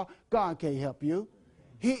up you are? God can't help you.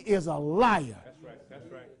 He is a liar. That's right. That's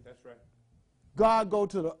right. That's right. God go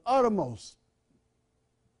to the uttermost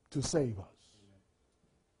to save us.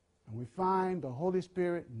 And we find the Holy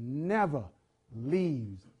Spirit never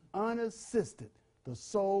leaves unassisted the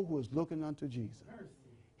soul who is looking unto Jesus.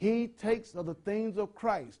 He takes of the things of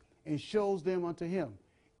Christ and shows them unto him.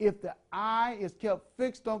 If the eye is kept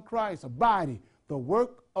fixed on Christ, abiding, the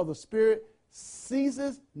work of the Spirit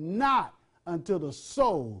ceases not until the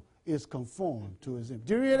soul is conformed to his image.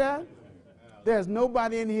 Do you hear that? There's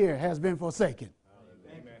nobody in here has been forsaken.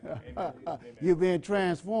 Amen. You're being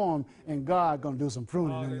transformed, and God going to do some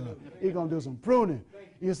pruning. He's going to do some pruning.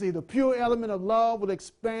 You see, the pure element of love will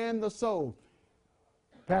expand the soul.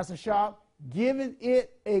 Pastor Sharp, giving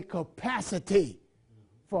it a capacity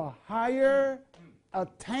for higher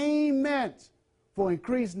attainment, for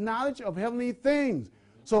increased knowledge of heavenly things,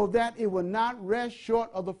 so that it will not rest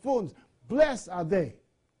short of the fullness. Blessed are they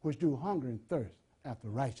which do hunger and thirst after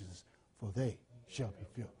righteousness, for they shall be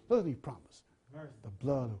filled. Look at these promises. The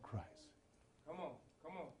blood of Christ. Come on.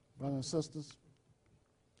 Come on. Brothers and sisters,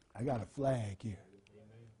 I got a flag here.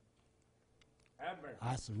 Have mercy.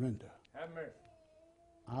 I surrender. Have mercy.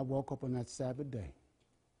 I woke up on that Sabbath day,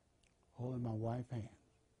 holding my wife's hand,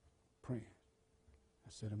 praying. I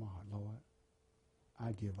said in my heart, Lord,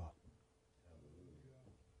 I give up.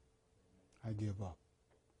 I give up.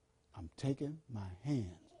 I'm taking my hands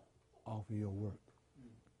off of your work.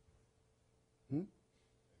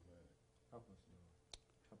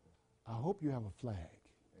 I hope you have a flag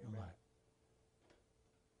in your life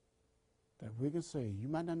that we can say, you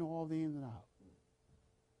might not know all the ins and outs.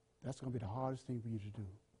 That's going to be the hardest thing for you to do,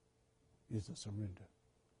 is to surrender.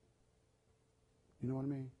 You know what I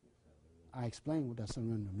mean? I explain what that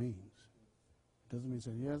surrender means. It doesn't mean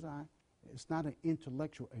say, yes, it's not an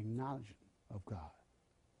intellectual acknowledgement of God.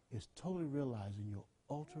 It's totally realizing your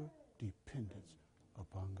utter dependence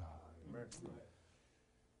upon God. Mercy.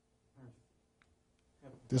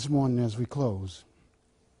 This morning as we close,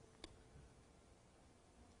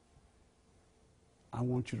 I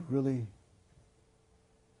want you to really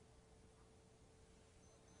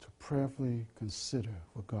prayerfully consider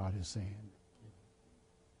what God is saying.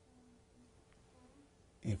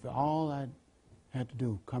 If all I had to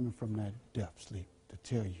do coming from that death sleep to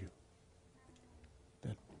tell you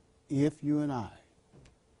that if you and I,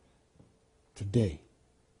 today,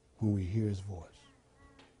 when we hear his voice,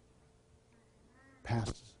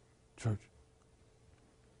 pastors, church,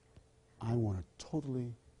 I want to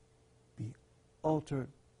totally be utter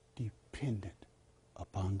dependent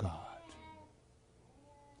upon God.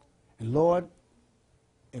 And Lord,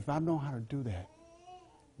 if I know how to do that,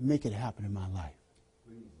 make it happen in my life.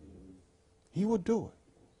 He will do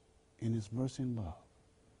it in his mercy and love.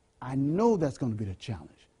 I know that's going to be the challenge.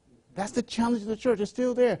 That's the challenge of the church. It's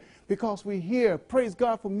still there because we hear, praise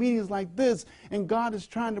God for meetings like this, and God is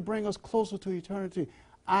trying to bring us closer to eternity.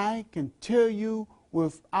 I can tell you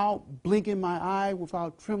without blinking my eye,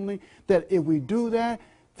 without trembling, that if we do that,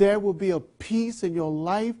 there will be a peace in your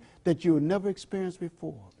life that you have never experienced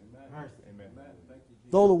before. Amen.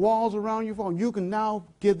 Though the walls around you fall, you can now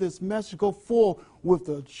give this message, go forth with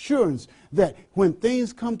the assurance that when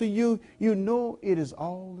things come to you, you know it is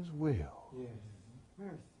all is well. Yes.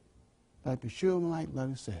 Like the Shulamite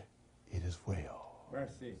letter said, it is well.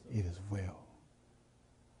 Mercy. It is well.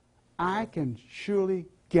 I can surely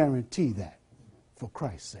guarantee that for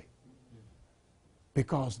Christ's sake,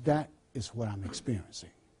 because that is what I'm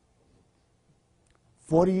experiencing.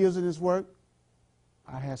 40 years in this work,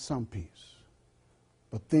 I had some peace.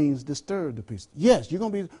 But things disturb the peace. Yes, you're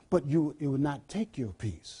going to be, but it will not take your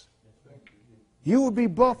peace. You will be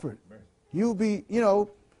buffered. You will be,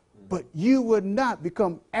 but you would not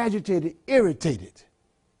become agitated, irritated.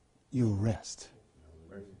 You'll rest.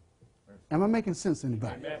 Am I making sense to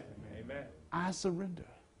anybody? Amen. Amen. I surrender.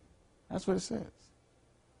 That's what it says.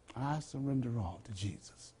 I surrender all to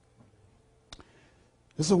Jesus.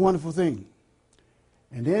 This is a wonderful thing.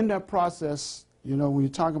 And in that process, when you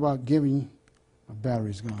talk about giving, my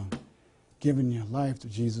battery's gone, giving your life to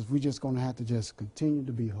Jesus, we're just going to have to just continue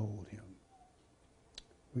to behold him.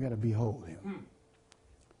 We got to behold him.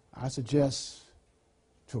 I suggest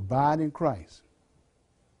to abide in Christ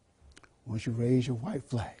once you raise your white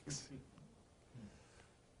flags.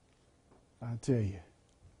 I tell you,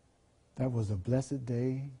 that was a blessed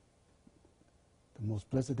day, the most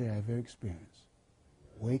blessed day I've ever experienced.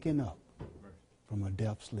 Waking up from a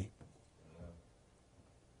deep sleep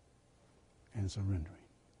and surrendering.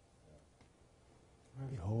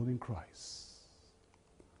 Beholding Christ.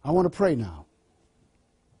 I want to pray now.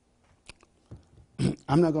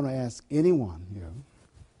 I'm not going to ask anyone here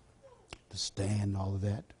to stand and all of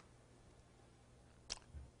that.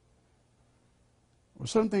 Were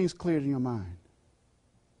some things cleared in your mind?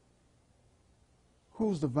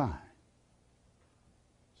 Who's the vine?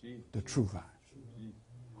 The true vine.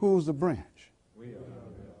 Who's the branch?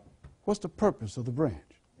 What's the purpose of the branch?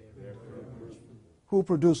 Who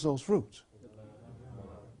produced those fruits?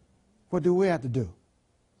 What do we have to do?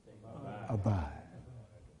 Abide.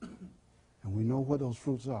 And we know what those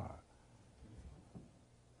fruits are.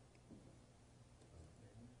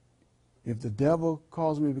 If the devil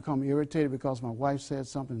causes me to become irritated because my wife said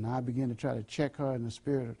something and I begin to try to check her in the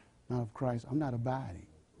spirit not of Christ, I'm not abiding.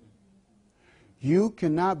 You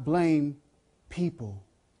cannot blame people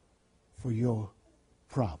for your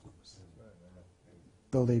problems,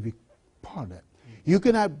 though they be part of that. You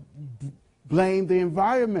cannot blame the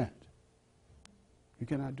environment. You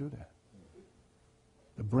cannot do that.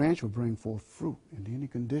 The branch will bring forth fruit in any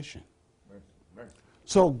condition.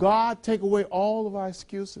 So God, take away all of our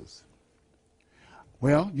excuses.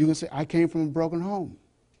 Well, you can say, I came from a broken home.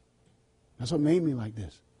 That's what made me like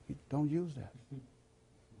this. Don't use that.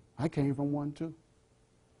 I came from one too.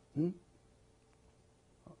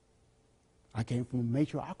 I came from a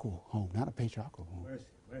matriarchal home, not a patriarchal home.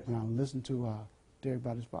 When I listened to Derek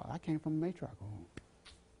about his father, I came from a matriarchal home.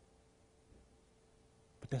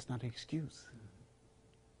 But that's not an excuse.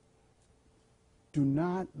 Do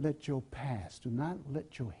not let your past, do not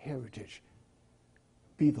let your heritage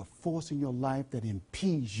be the force in your life that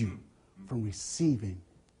impedes you from receiving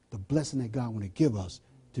the blessing that God wants to give us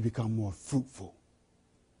to become more fruitful.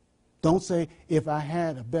 Don't say, if I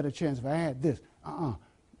had a better chance, if I had this.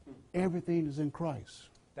 Everything is in Christ.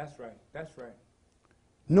 That's right. That's right.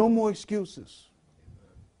 No more excuses.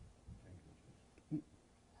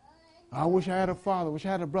 I wish I had a father, I wish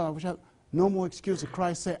I had a brother, no more excuses.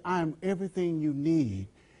 Christ said, I am everything you need.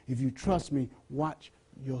 If you trust me, watch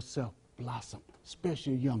yourself blossom,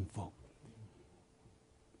 especially young folk.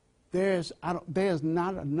 There's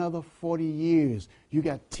not another 40 years. You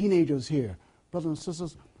got teenagers here. Brothers and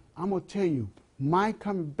sisters, I'm going to tell you, my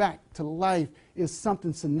coming back to life is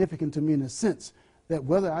something significant to me in the sense that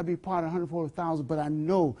whether I be part of 140,000, but I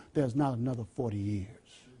know there's not another 40 years.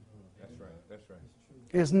 That's right. That's right.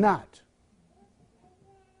 It's not.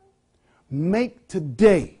 Make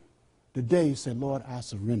today the day you say, Lord, I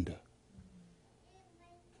surrender.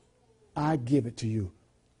 I give it to you.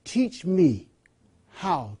 Teach me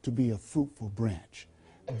how to be a fruitful branch.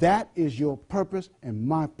 That is your purpose and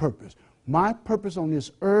my purpose. My purpose on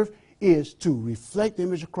this earth is to reflect the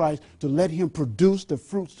image of Christ, to let him produce the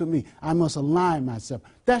fruits to me. I must align myself.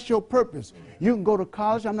 That's your purpose. You can go to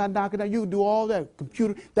college. I'm not knocking that. You can do all that.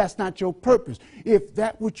 Computer, that's not your purpose. If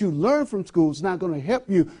that what you learn from school is not going to help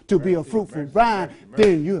you to be a fruitful vine,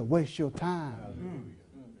 then you waste your time.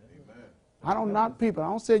 I don't knock people. I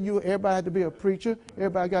don't say everybody has to be a preacher.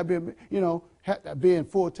 Everybody got to be, have to be in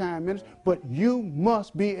full-time ministry. But you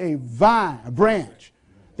must be a vine, a branch,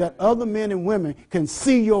 that other men and women can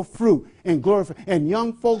see your fruit and glorify. And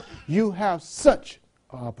young folk, you have such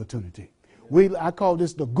an opportunity. I call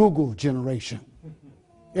this the Google generation.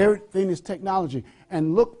 Everything is technology.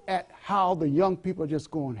 And look at how the young people are just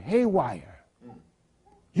going haywire.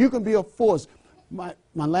 You can be a force. My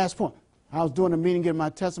last point. I was doing a meeting, getting my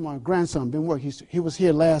testimony. My grandson been working. He was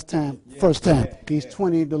here last time, first time. He's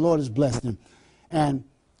 20. The Lord has blessed him. And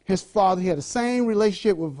his father, he had the same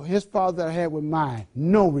relationship with his father that I had with mine.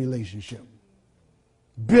 No relationship.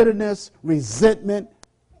 Bitterness, resentment,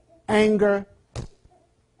 anger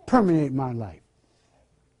permeate my life.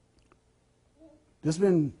 This has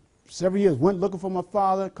been several years. Went looking for my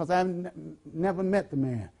father because I never met the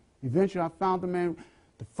man. Eventually I found the man.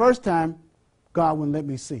 The first time, God wouldn't let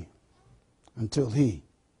me see him until he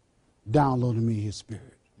downloaded me his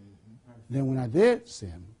spirit. Then when I did see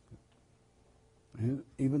him, and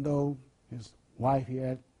even though his wife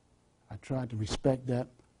I tried to respect that,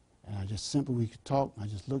 and I just simply, we could talk, I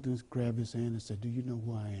just looked and grabbed his hand and said, do you know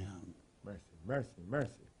who I am? Mercy, mercy,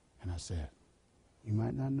 mercy. And I said, you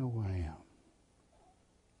might not know who I am.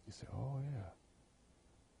 He said, oh yeah,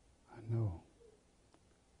 I know.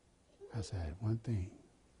 I said, one thing,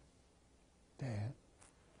 Dad,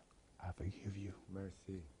 I forgive you.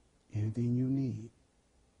 Mercy. Anything you need,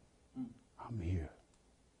 I'm here.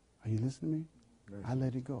 Are you listening to me? Mercy. I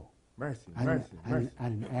let it go. Mercy, I mercy, didn't, mercy. I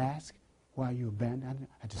didn't ask. Why you abandoned?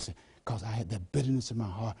 I just said, because I had that bitterness in my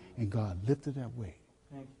heart, and God lifted that weight.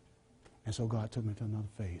 Thank you. And so God took me to another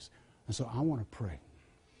phase. And so I want to pray.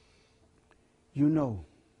 You know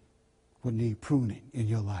what need pruning in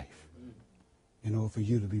your life in order for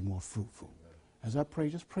you to be more fruitful. As I pray,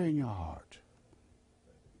 just pray in your heart.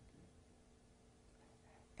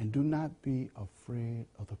 And do not be afraid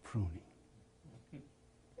of the pruning.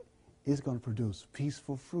 It's going to produce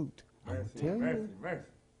peaceful fruit. I'm going to tell you.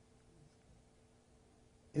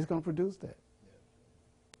 It's going to produce that.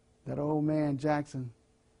 That old man Jackson,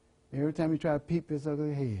 every time he tried to peep his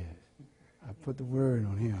ugly head, I put the word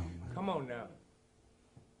on him. Come on now.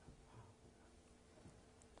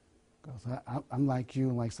 Because I'm like you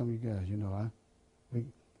and like some of you guys, you know, I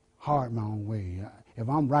hard my own way. If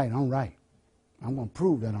I'm right, I'm right. I'm going to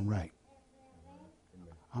prove that I'm right.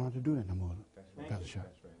 I don't have to do that no more, Pastor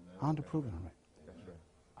Sharp. I don't have to prove that I'm right. That's right.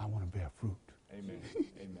 I want to bear fruit. Amen.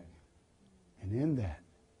 Amen. And in that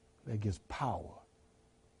gives power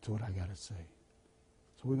to what I got to say.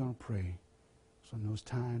 So we're going to pray. So when it's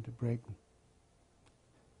time to break,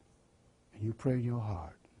 and you pray in your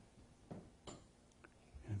heart.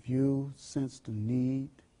 And if you sense the need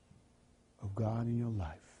of God in your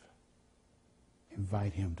life,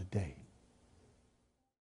 invite him today.